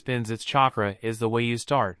naturally spins its chakra is the way you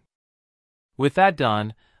start. With that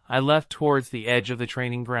done, I left towards the edge of the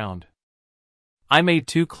training ground. I made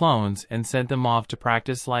 2 clones and sent them off to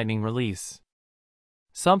practice lightning release.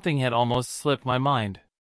 Something had almost slipped my mind.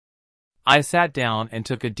 I sat down and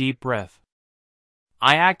took a deep breath.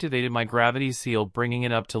 I activated my gravity seal, bringing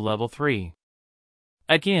it up to level 3.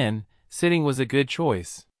 Again, sitting was a good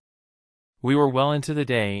choice. We were well into the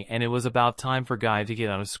day and it was about time for Guy to get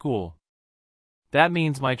out of school. That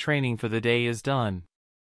means my training for the day is done.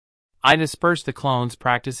 I dispersed the clones,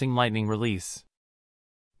 practicing lightning release.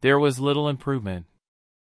 There was little improvement.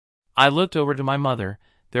 I looked over to my mother.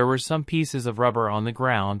 There were some pieces of rubber on the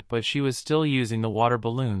ground, but she was still using the water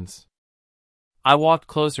balloons. I walked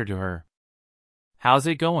closer to her. How's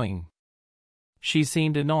it going? She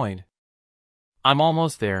seemed annoyed. I'm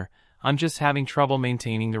almost there. I'm just having trouble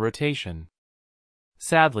maintaining the rotation.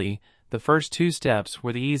 Sadly, the first 2 steps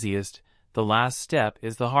were the easiest. The last step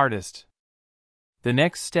is the hardest. The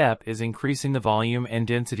next step is increasing the volume and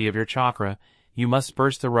density of your chakra. You must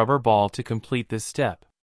burst the rubber ball to complete this step.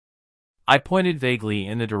 I pointed vaguely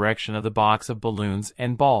in the direction of the box of balloons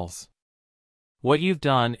and balls. What you've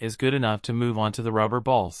done is good enough to move on to the rubber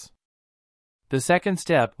balls. The second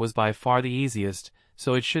step was by far the easiest,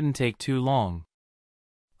 so it shouldn't take too long.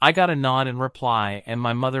 I got a nod in reply and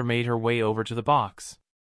my mother made her way over to the box.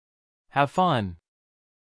 Have fun.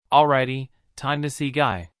 Alrighty, time to see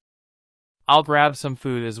Guy. I'll grab some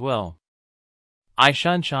food as well. I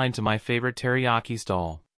shunshined to my favorite teriyaki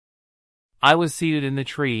stall. I was seated in the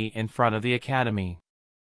tree in front of the academy.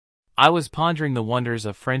 I was pondering the wonders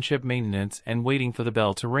of friendship maintenance and waiting for the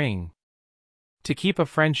bell to ring. To keep a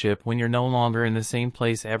friendship when you're no longer in the same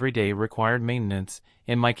place every day required maintenance.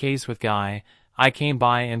 In my case with Guy, I came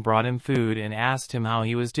by and brought him food and asked him how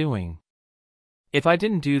he was doing. If I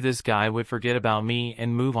didn't do this, Guy would forget about me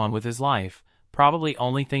and move on with his life, probably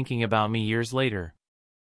only thinking about me years later.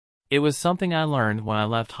 It was something I learned when I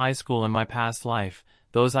left high school in my past life.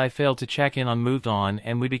 Those I failed to check in on moved on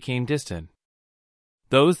and we became distant.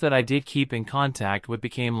 Those that I did keep in contact with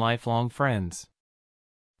became lifelong friends.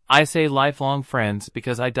 I say lifelong friends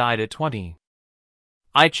because I died at 20.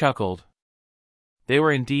 I chuckled. They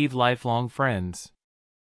were indeed lifelong friends.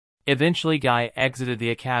 Eventually Guy exited the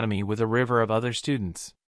academy with a river of other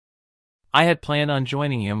students. I had planned on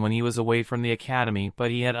joining him when he was away from the academy,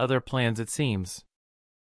 but he had other plans it seems.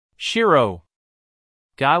 Shiro!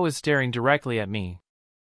 Guy was staring directly at me.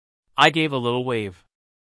 I gave a little wave.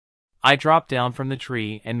 I dropped down from the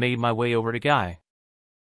tree and made my way over to Guy.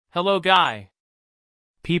 Hello, Guy!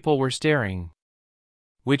 People were staring,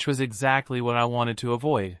 which was exactly what I wanted to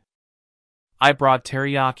avoid. I brought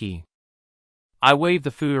teriyaki. I waved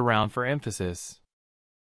the food around for emphasis.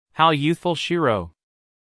 How youthful, Shiro!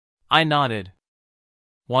 I nodded.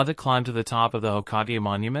 Want to climb to the top of the Hokage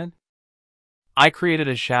monument? I created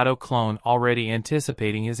a shadow clone, already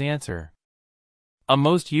anticipating his answer. A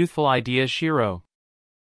most youthful idea, Shiro.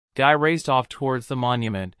 Guy raced off towards the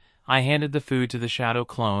monument. I handed the food to the shadow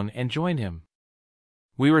clone and joined him.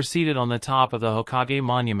 We were seated on the top of the Hokage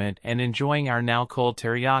monument and enjoying our now cold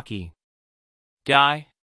teriyaki. Guy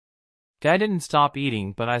didn't stop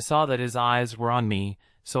eating, but I saw that his eyes were on me,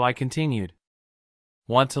 so I continued.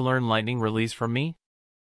 Want to learn lightning release from me?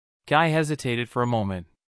 Guy hesitated for a moment.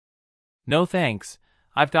 No thanks,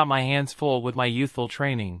 I've got my hands full with my youthful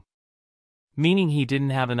training. Meaning he didn't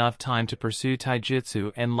have enough time to pursue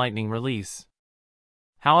taijutsu and lightning release.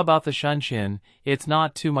 How about the shunshin? It's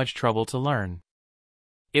not too much trouble to learn.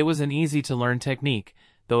 It was an easy to learn technique,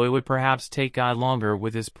 though it would perhaps take Guy longer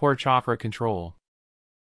with his poor chakra control.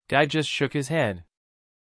 Guy just shook his head.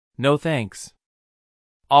 No thanks.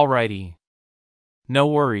 Alrighty. No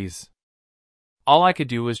worries. All I could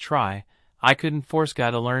do was try. I couldn't force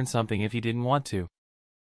Guy to learn something if he didn't want to.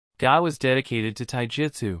 Guy was dedicated to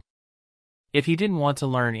taijutsu. If he didn't want to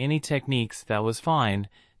learn any techniques, that was fine.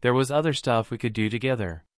 There was other stuff we could do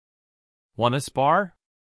together. Wanna spar?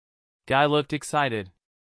 Guy looked excited.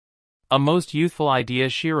 A most youthful idea,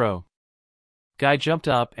 Shiro. Guy jumped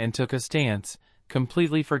up and took a stance,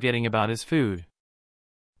 completely forgetting about his food.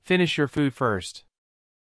 Finish your food first.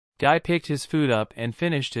 Guy picked his food up and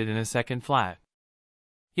finished it in a second flat.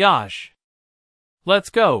 Yosh! Let's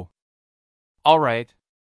go! Alright.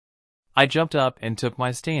 I jumped up and took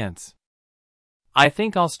my stance. I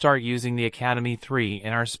think I'll start using the Academy 3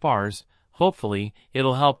 in our spars. Hopefully,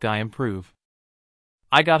 it'll help Guy improve.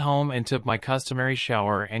 I got home and took my customary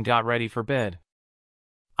shower and got ready for bed.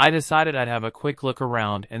 I decided I'd have a quick look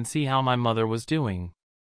around and see how my mother was doing.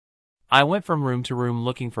 I went from room to room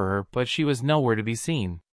looking for her, but she was nowhere to be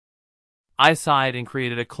seen. I sighed and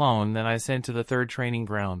created a clone that I sent to the third training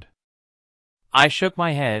ground. I shook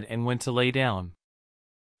my head and went to lay down.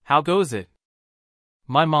 How goes it?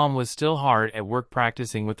 My mom was still hard at work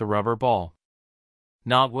practicing with the rubber ball.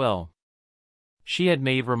 Not well. She had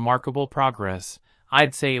made remarkable progress.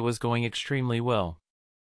 I'd say it was going extremely well.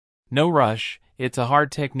 No rush, it's a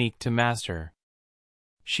hard technique to master.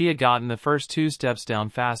 She had gotten the first 2 steps down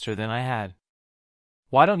faster than I had.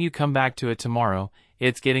 Why don't you come back to it tomorrow?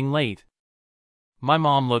 It's getting late. My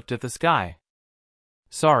mom looked at the sky.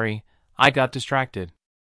 Sorry, I got distracted.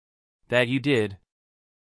 That you did.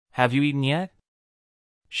 Have you eaten yet?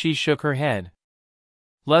 She shook her head.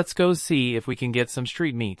 Let's go see if we can get some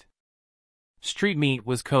street meat. Street meat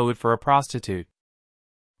was code for a prostitute.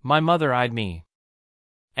 My mother eyed me.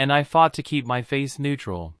 And I fought to keep my face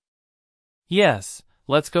neutral. Yes,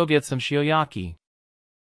 let's go get some shiojaki.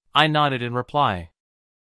 I nodded in reply.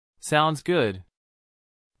 Sounds good.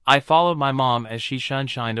 I followed my mom as she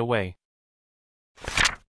shined away.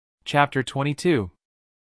 Chapter 22.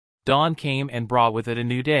 Dawn came and brought with it a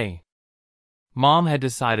new day. Mom had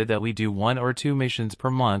decided that we do 1 or 2 missions per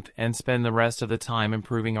month and spend the rest of the time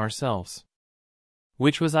improving ourselves.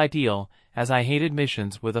 Which was ideal, as I hated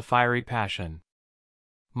missions with a fiery passion.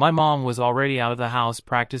 My mom was already out of the house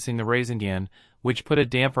practicing the Rasengan, which put a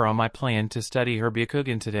damper on my plan to study her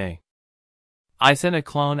Byakugan today. I sent a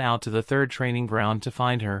clone out to the third training ground to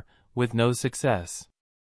find her, with no success.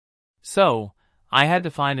 So, I had to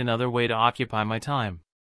find another way to occupy my time.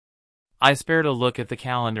 I spared a look at the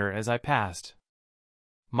calendar as I passed.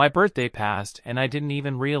 My birthday passed and I didn't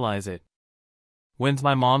even realize it. When's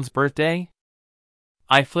my mom's birthday?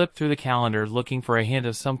 I flipped through the calendar looking for a hint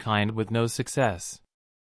of some kind with no success.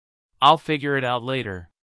 I'll figure it out later.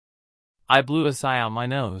 I blew a sigh out my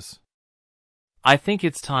nose. I think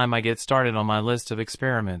it's time I get started on my list of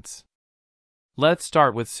experiments. Let's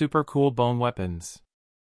start with super cool bone weapons.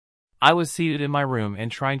 I was seated in my room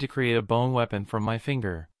and trying to create a bone weapon from my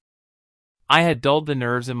finger. I had dulled the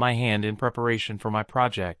nerves in my hand in preparation for my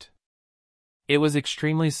project. It was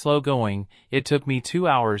extremely slow going. It took me 2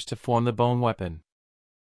 hours to form the bone weapon.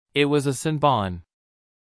 It was a senbon.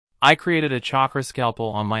 I created a chakra scalpel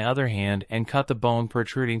on my other hand and cut the bone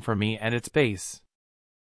protruding from me at its base.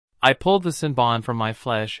 I pulled the senbon from my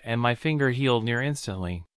flesh and my finger healed near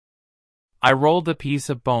instantly. I rolled the piece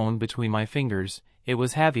of bone between my fingers. It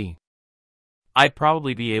was heavy. I'd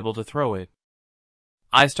probably be able to throw it.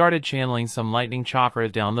 I started channeling some lightning chakra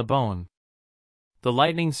down the bone. The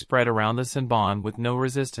lightning spread around the Senbon with no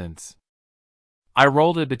resistance. I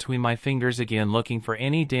rolled it between my fingers again, looking for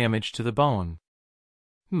any damage to the bone.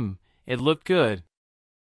 It looked good.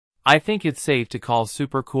 I think it's safe to call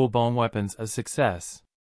super cool bone weapons a success.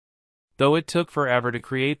 Though it took forever to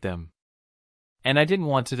create them. And I didn't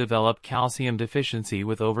want to develop calcium deficiency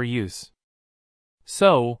with overuse.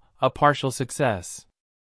 So, a partial success.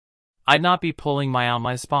 I'd not be pulling out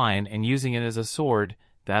my spine and using it as a sword,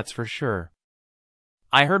 that's for sure.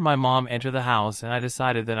 I heard my mom enter the house and I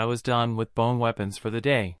decided that I was done with bone weapons for the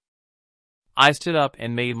day. I stood up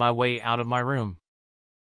and made my way out of my room.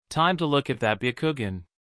 Time to look at that Byakugan.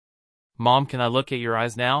 Mom, can I look at your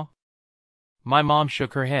eyes now? My mom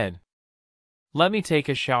shook her head. Let me take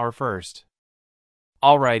a shower first.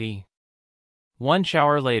 Alrighty. One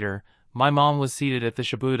shower later, my mom was seated at the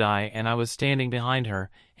shibudai and I was standing behind her,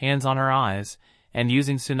 hands on her eyes, and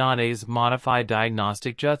using Tsunade's modified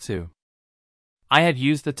diagnostic jutsu. I had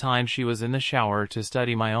used the time she was in the shower to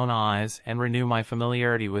study my own eyes and renew my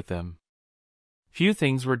familiarity with them. Few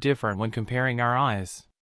things were different when comparing our eyes.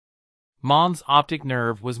 Mom's optic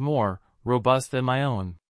nerve was more robust than my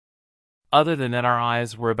own. Other than that, our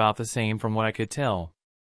eyes were about the same from what I could tell.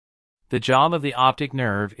 The job of the optic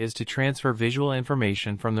nerve is to transfer visual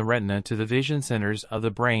information from the retina to the vision centers of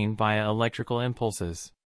the brain via electrical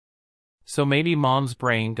impulses. So maybe Mom's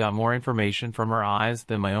brain got more information from her eyes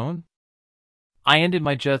than my own? I ended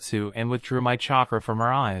my jutsu and withdrew my chakra from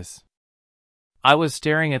her eyes. I was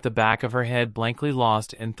staring at the back of her head, blankly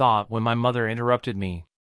lost in thought, when my mother interrupted me.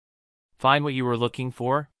 Find what you were looking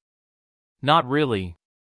for? Not really.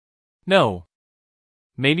 No.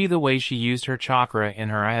 Maybe the way she used her chakra in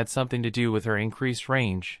her eye had something to do with her increased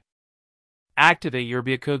range. Activate your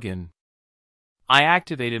Byakugan. I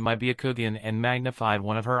activated my Byakugan and magnified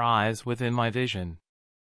one of her eyes within my vision.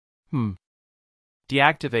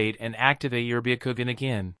 Deactivate and activate your Byakugan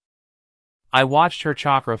again. I watched her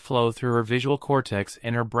chakra flow through her visual cortex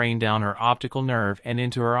in her brain, down her optical nerve and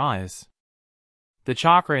into her eyes. The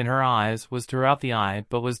chakra in her eyes was throughout the eye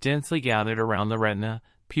but was densely gathered around the retina,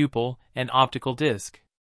 pupil, and optical disc.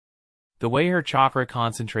 The way her chakra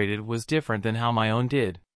concentrated was different than how my own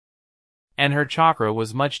did. And her chakra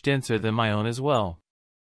was much denser than my own as well.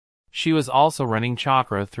 She was also running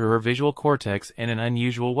chakra through her visual cortex in an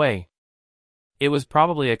unusual way. It was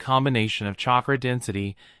probably a combination of chakra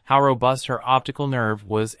density, how robust her optical nerve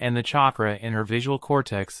was, and the chakra in her visual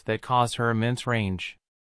cortex that caused her immense range.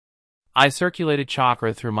 I circulated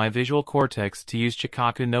chakra through my visual cortex to use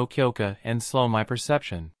Chikaku no Kyoka and slow my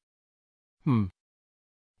perception.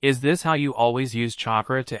 Is this how you always use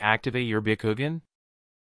chakra to activate your Byakugan?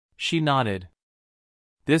 She nodded.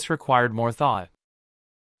 This required more thought.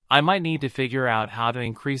 I might need to figure out how to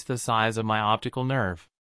increase the size of my optical nerve.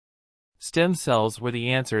 Stem cells were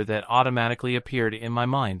the answer that automatically appeared in my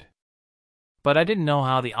mind. But I didn't know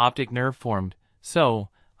how the optic nerve formed, so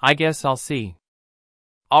I guess I'll see.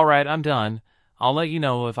 Alright, I'm done. I'll let you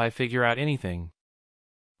know if I figure out anything.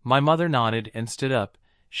 My mother nodded and stood up.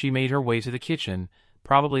 She made her way to the kitchen,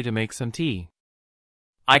 probably to make some tea.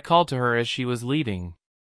 I called to her as she was leaving.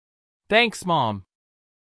 Thanks, Mom.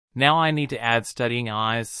 Now I need to add studying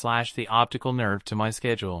eyes / the optical nerve to my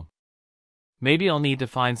schedule. Maybe I'll need to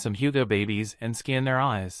find some Hyuga babies and scan their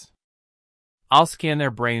eyes. I'll scan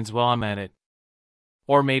their brains while I'm at it.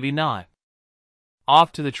 Or maybe not.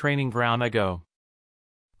 Off to the training ground I go.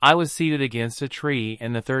 I was seated against a tree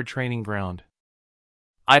in the third training ground.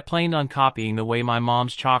 I planned on copying the way my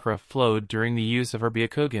mom's chakra flowed during the use of her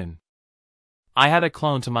Byakugan. I had a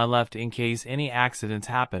clone to my left in case any accidents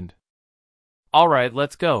happened. Alright,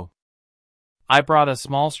 let's go. I brought a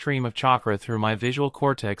small stream of chakra through my visual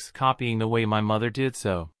cortex, copying the way my mother did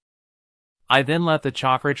so. I then let the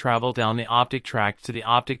chakra travel down the optic tract to the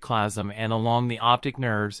optic chiasm and along the optic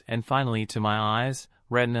nerves and finally to my eyes,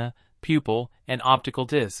 retina, pupil, and optical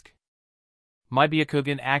disc. My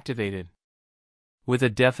Byakugan activated. With a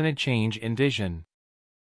definite change in vision.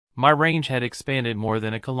 My range had expanded more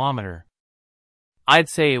than 1 kilometer. I'd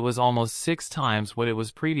say it was almost 6 times what it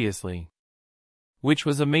was previously. Which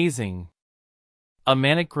was amazing. A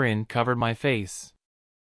manic grin covered my face.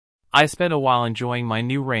 I spent a while enjoying my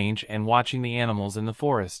new range and watching the animals in the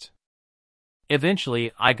forest.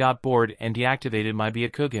 Eventually, I got bored and deactivated my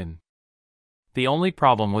Byakugan. The only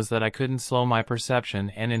problem was that I couldn't slow my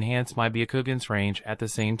perception and enhance my Byakugan's range at the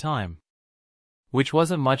same time. Which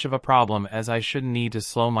wasn't much of a problem, as I shouldn't need to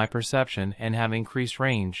slow my perception and have increased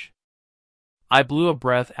range. I blew a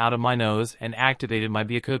breath out of my nose and activated my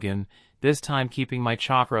Byakugan, this time keeping my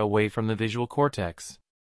chakra away from the visual cortex.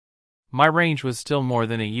 My range was still more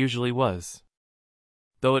than it usually was,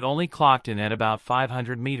 though it only clocked in at about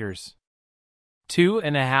 500 meters.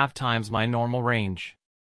 2.5 times my normal range.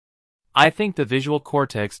 I think the visual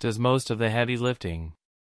cortex does most of the heavy lifting.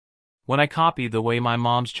 When I copied the way my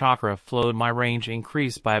mom's chakra flowed, my range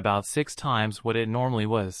increased by about 6 times what it normally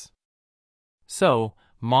was. So,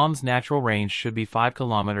 mom's natural range should be 5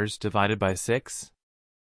 kilometers divided by 6.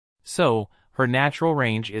 So, her natural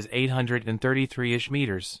range is 833-ish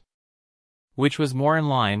meters, which was more in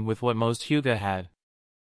line with what most Hyuga had.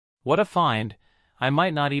 What a find! I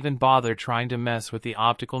might not even bother trying to mess with the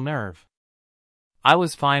optical nerve. I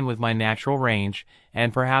was fine with my natural range,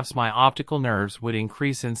 and perhaps my optical nerves would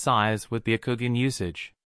increase in size with Byakugan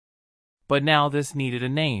usage. But now this needed a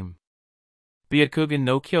name. Byakugan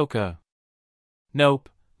no Kyoka. Nope,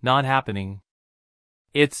 not happening.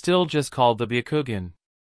 It's still just called the Byakugan.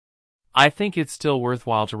 I think it's still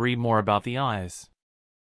worthwhile to read more about the eyes.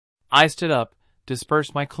 I stood up,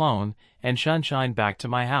 dispersed my clone, and shunshined back to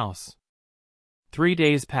my house. 3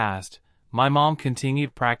 days passed. My mom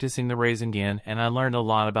continued practicing the Rasengan, and I learned a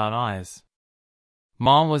lot about eyes.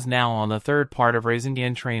 Mom was now on the 3rd part of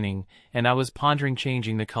Rasengan training, and I was pondering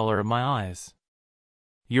changing the color of my eyes.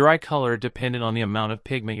 Your eye color depended on the amount of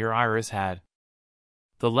pigment your iris had.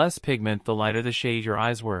 The less pigment, the lighter the shade your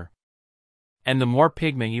eyes were. And the more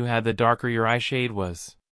pigment you had, the darker your eye shade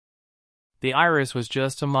was. The iris was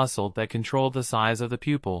just a muscle that controlled the size of the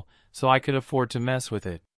pupil, so I could afford to mess with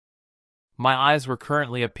it. My eyes were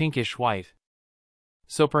currently a pinkish white,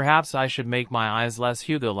 so perhaps I should make my eyes less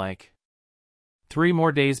Hyuga-like. 3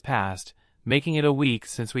 more days passed, making it a week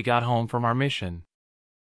since we got home from our mission.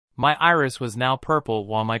 My iris was now purple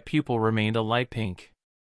while my pupil remained a light pink.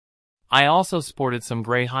 I also sported some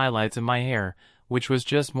gray highlights in my hair, which was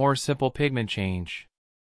just more simple pigment change.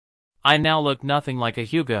 I now looked nothing like a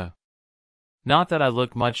Hyuga. Not that I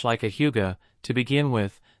looked much like a Hyuga, to begin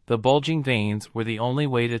with. The bulging veins were the only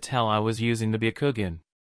way to tell I was using the Byakugan.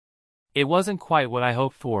 It wasn't quite what I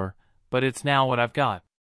hoped for, but it's now what I've got.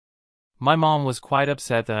 My mom was quite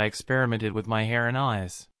upset that I experimented with my hair and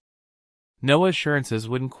eyes. No assurances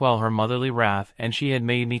wouldn't quell her motherly wrath, and she had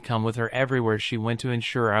made me come with her everywhere she went to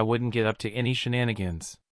ensure I wouldn't get up to any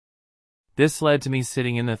shenanigans. This led to me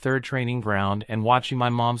sitting in the 3rd training ground and watching my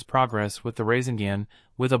mom's progress with the Rasengan,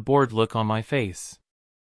 with a bored look on my face.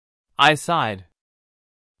 I sighed.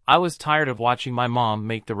 I was tired of watching my mom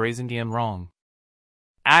make the Rasengan wrong.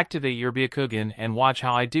 Activate your Byakugan and watch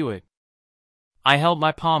how I do it. I held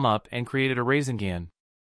my palm up and created a Rasengan.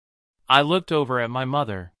 I looked over at my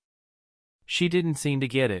mother. She didn't seem to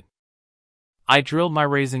get it. I drilled my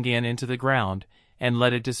Rasengan into the ground and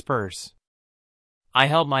let it disperse. I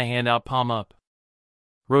held my hand out, palm up.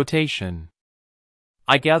 Rotation.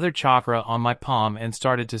 I gathered chakra on my palm and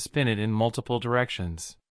started to spin it in multiple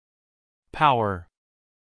directions. Power.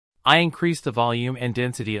 I increased the volume and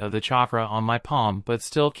density of the chakra on my palm but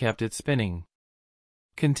still kept it spinning.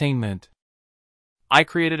 Containment. I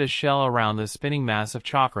created a shell around the spinning mass of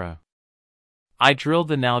chakra. I drilled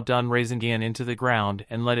the now done Rasengan into the ground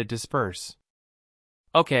and let it disperse.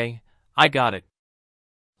 Okay, I got it.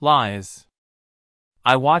 Lies.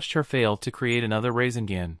 I watched her fail to create another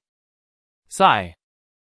Rasengan. Sigh.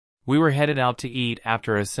 We were headed out to eat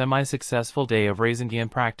after a semi-successful day of Rasengan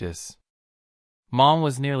practice. Mom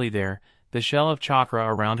was nearly there. The shell of chakra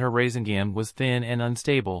around her Rasengan was thin and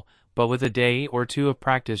unstable, but with a day or 2 of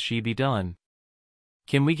practice she'd be done.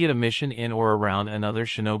 Can we get a mission in or around another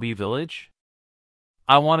shinobi village?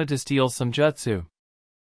 I wanted to steal some jutsu.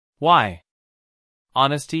 Why?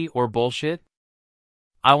 Honesty or bullshit?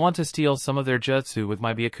 I want to steal some of their jutsu with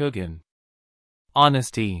my Byakugan.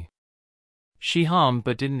 Honesty. She hummed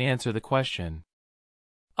but didn't answer the question.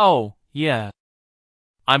 Oh, yeah.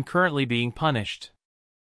 I'm currently being punished.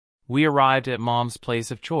 We arrived at Mom's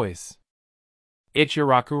place of choice.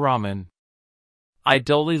 Ichiraku Ramen. I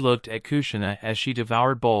dully looked at Kushina as she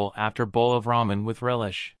devoured bowl after bowl of ramen with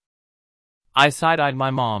relish. I side-eyed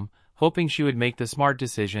my mom, hoping she would make the smart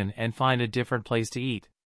decision and find a different place to eat.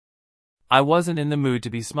 I wasn't in the mood to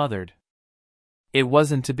be smothered. It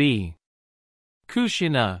wasn't to be.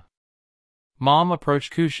 Kushina. Mom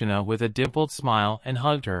approached Kushina with a dimpled smile and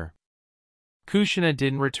hugged her. Kushina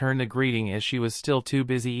didn't return the greeting as she was still too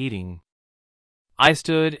busy eating. I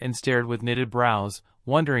stood and stared with knitted brows,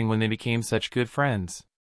 wondering when they became such good friends.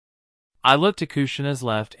 I looked to Kushina's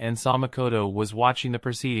left and saw Makoto was watching the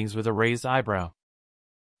proceedings with a raised eyebrow.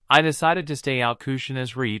 I decided to stay out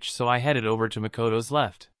Kushina's reach, so I headed over to Makoto's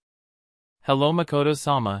left. Hello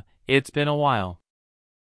Makoto-sama, it's been a while.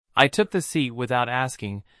 I took the seat without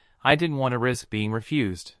asking. I didn't want to risk being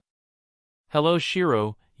refused. Hello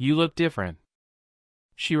Shiro, you look different.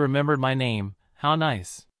 She remembered my name, how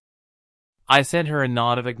nice. I sent her a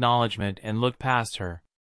nod of acknowledgement and looked past her.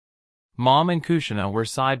 Mom and Kushina were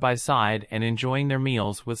side by side and enjoying their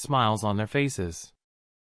meals with smiles on their faces.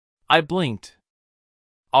 I blinked.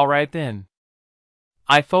 Alright then.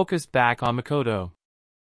 I focused back on Makoto.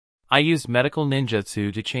 I used medical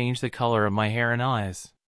ninjutsu to change the color of my hair and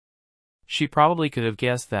eyes. She probably could have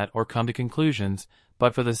guessed that or come to conclusions,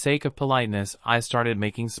 but for the sake of politeness I started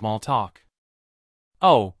making small talk.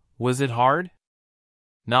 Oh, was it hard?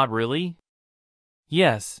 Not really?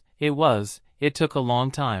 Yes, it was. It took a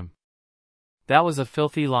long time. That was a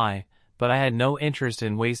filthy lie, but I had no interest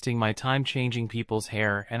in wasting my time changing people's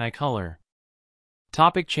hair and eye color.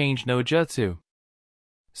 Topic change no jutsu.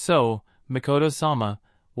 So, Makoto-sama,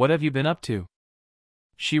 what have you been up to?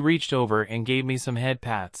 She reached over and gave me some head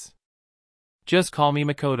pats. Just call me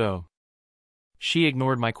Makoto. She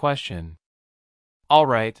ignored my question.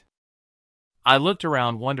 Alright. I looked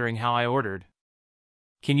around wondering how I ordered.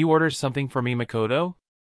 Can you order something for me, Makoto?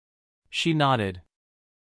 She nodded.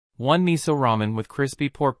 One miso ramen with crispy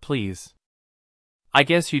pork, please. I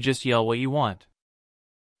guess you just yell what you want.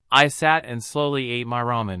 I sat and slowly ate my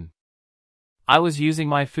ramen. I was using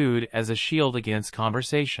my food as a shield against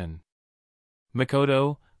conversation.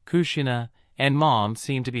 Makoto, Kushina, and Mom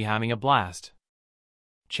seemed to be having a blast.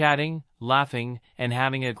 Chatting, laughing, and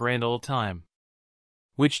having a grand old time.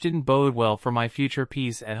 Which didn't bode well for my future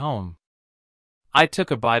peace at home. I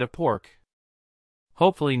took a bite of pork.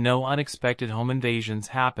 Hopefully no unexpected home invasions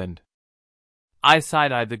happened. I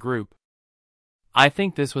side-eyed the group. I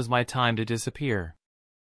think this was my time to disappear.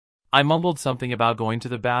 I mumbled something about going to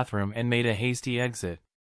the bathroom and made a hasty exit.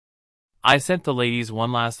 I sent the ladies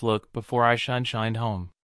one last look before I shined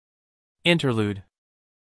home. Interlude.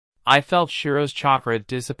 I felt Shiro's chakra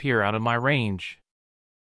disappear out of my range.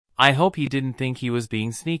 I hope he didn't think he was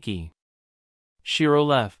being sneaky. Shiro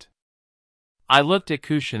left. I looked at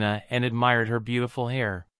Kushina and admired her beautiful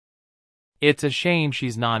hair. It's a shame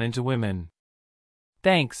she's not into women.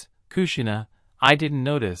 Thanks, Kushina, I didn't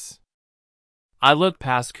notice. I looked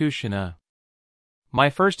past Kushina. My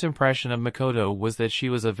first impression of Makoto was that she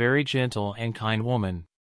was a very gentle and kind woman.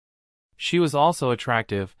 She was also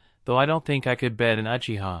attractive, though I don't think I could bet an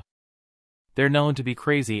Uchiha. They're known to be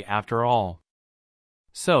crazy after all.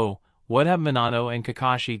 So, what have Minato and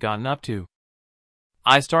Kakashi gotten up to?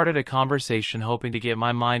 I started a conversation hoping to get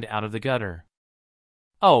my mind out of the gutter.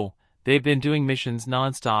 Oh, they've been doing missions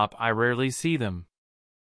non-stop. I rarely see them.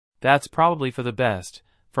 That's probably for the best.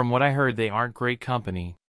 From what I heard, they aren't great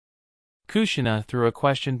company. Kushina threw a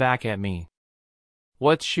question back at me.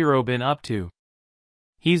 What's Shiro been up to?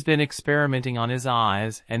 He's been experimenting on his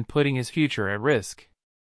eyes and putting his future at risk.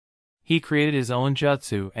 He created his own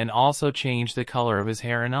jutsu and also changed the color of his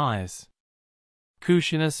hair and eyes.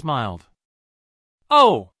 Kushina smiled.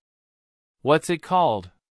 Oh! What's it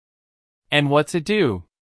called? And what's it do?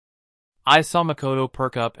 I saw Makoto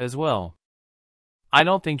perk up as well. I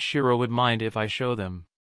don't think Shiro would mind if I show them.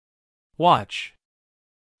 Watch.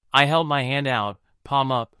 I held my hand out,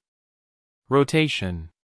 palm up. Rotation.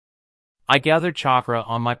 I gathered chakra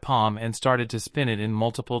on my palm and started to spin it in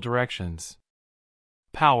multiple directions.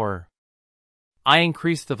 Power. I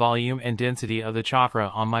increased the volume and density of the chakra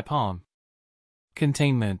on my palm.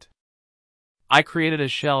 Containment. I created a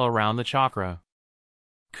shell around the chakra.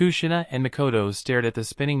 Kushina and Makoto stared at the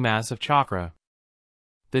spinning mass of chakra.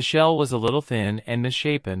 The shell was a little thin and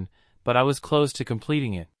misshapen, but I was close to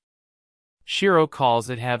completing it. Shiro calls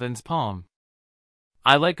it Heaven's Palm.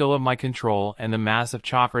 I let go of my control and the mass of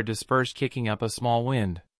chakra dispersed, kicking up a small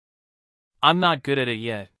wind. I'm not good at it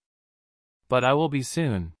yet. But I will be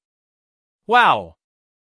soon. Wow!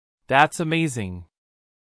 That's amazing.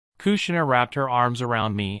 Kushina wrapped her arms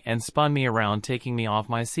around me and spun me around, taking me off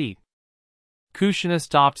my seat. Kushina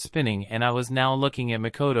stopped spinning and I was now looking at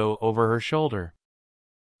Makoto over her shoulder.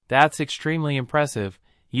 That's extremely impressive,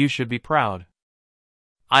 you should be proud.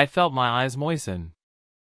 I felt my eyes moisten.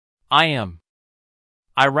 I am.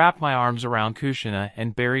 I wrapped my arms around Kushina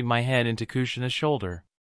and buried my head into Kushina's shoulder.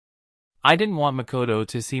 I didn't want Makoto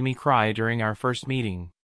to see me cry during our first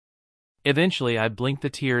meeting. Eventually I blinked the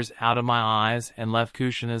tears out of my eyes and left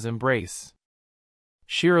Kushina's embrace.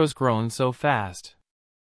 Shiro's grown so fast.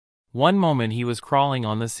 One moment he was crawling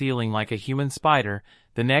on the ceiling like a human spider,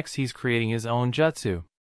 the next he's creating his own jutsu.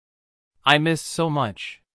 I missed so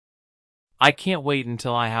much. I can't wait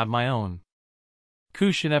until I have my own.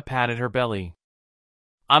 Kushina patted her belly.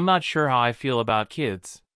 I'm not sure how I feel about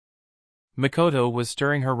kids. Makoto was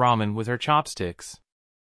stirring her ramen with her chopsticks.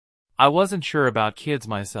 I wasn't sure about kids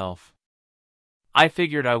myself. I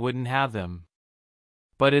figured I wouldn't have them.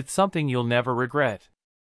 But it's something you'll never regret.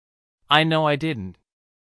 I know I didn't.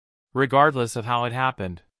 regardless of how it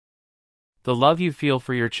happened. The love you feel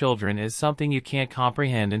for your children is something you can't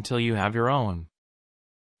comprehend until you have your own.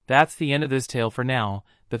 That's the end of this tale for now.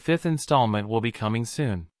 The 5th installment will be coming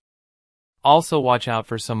soon. Also watch out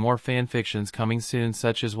for some more fanfictions coming soon,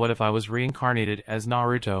 such as What If I Was Reincarnated as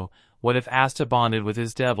Naruto, What If Asta bonded with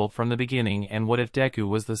his devil from the beginning, and What If Deku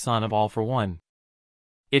was the son of All for One.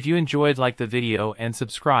 If you enjoyed, like the video and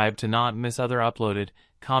subscribe to not miss other uploaded,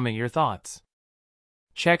 comment your thoughts.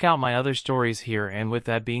 Check out my other stories here, and with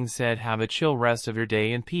that being said, have a chill rest of your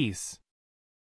day and peace.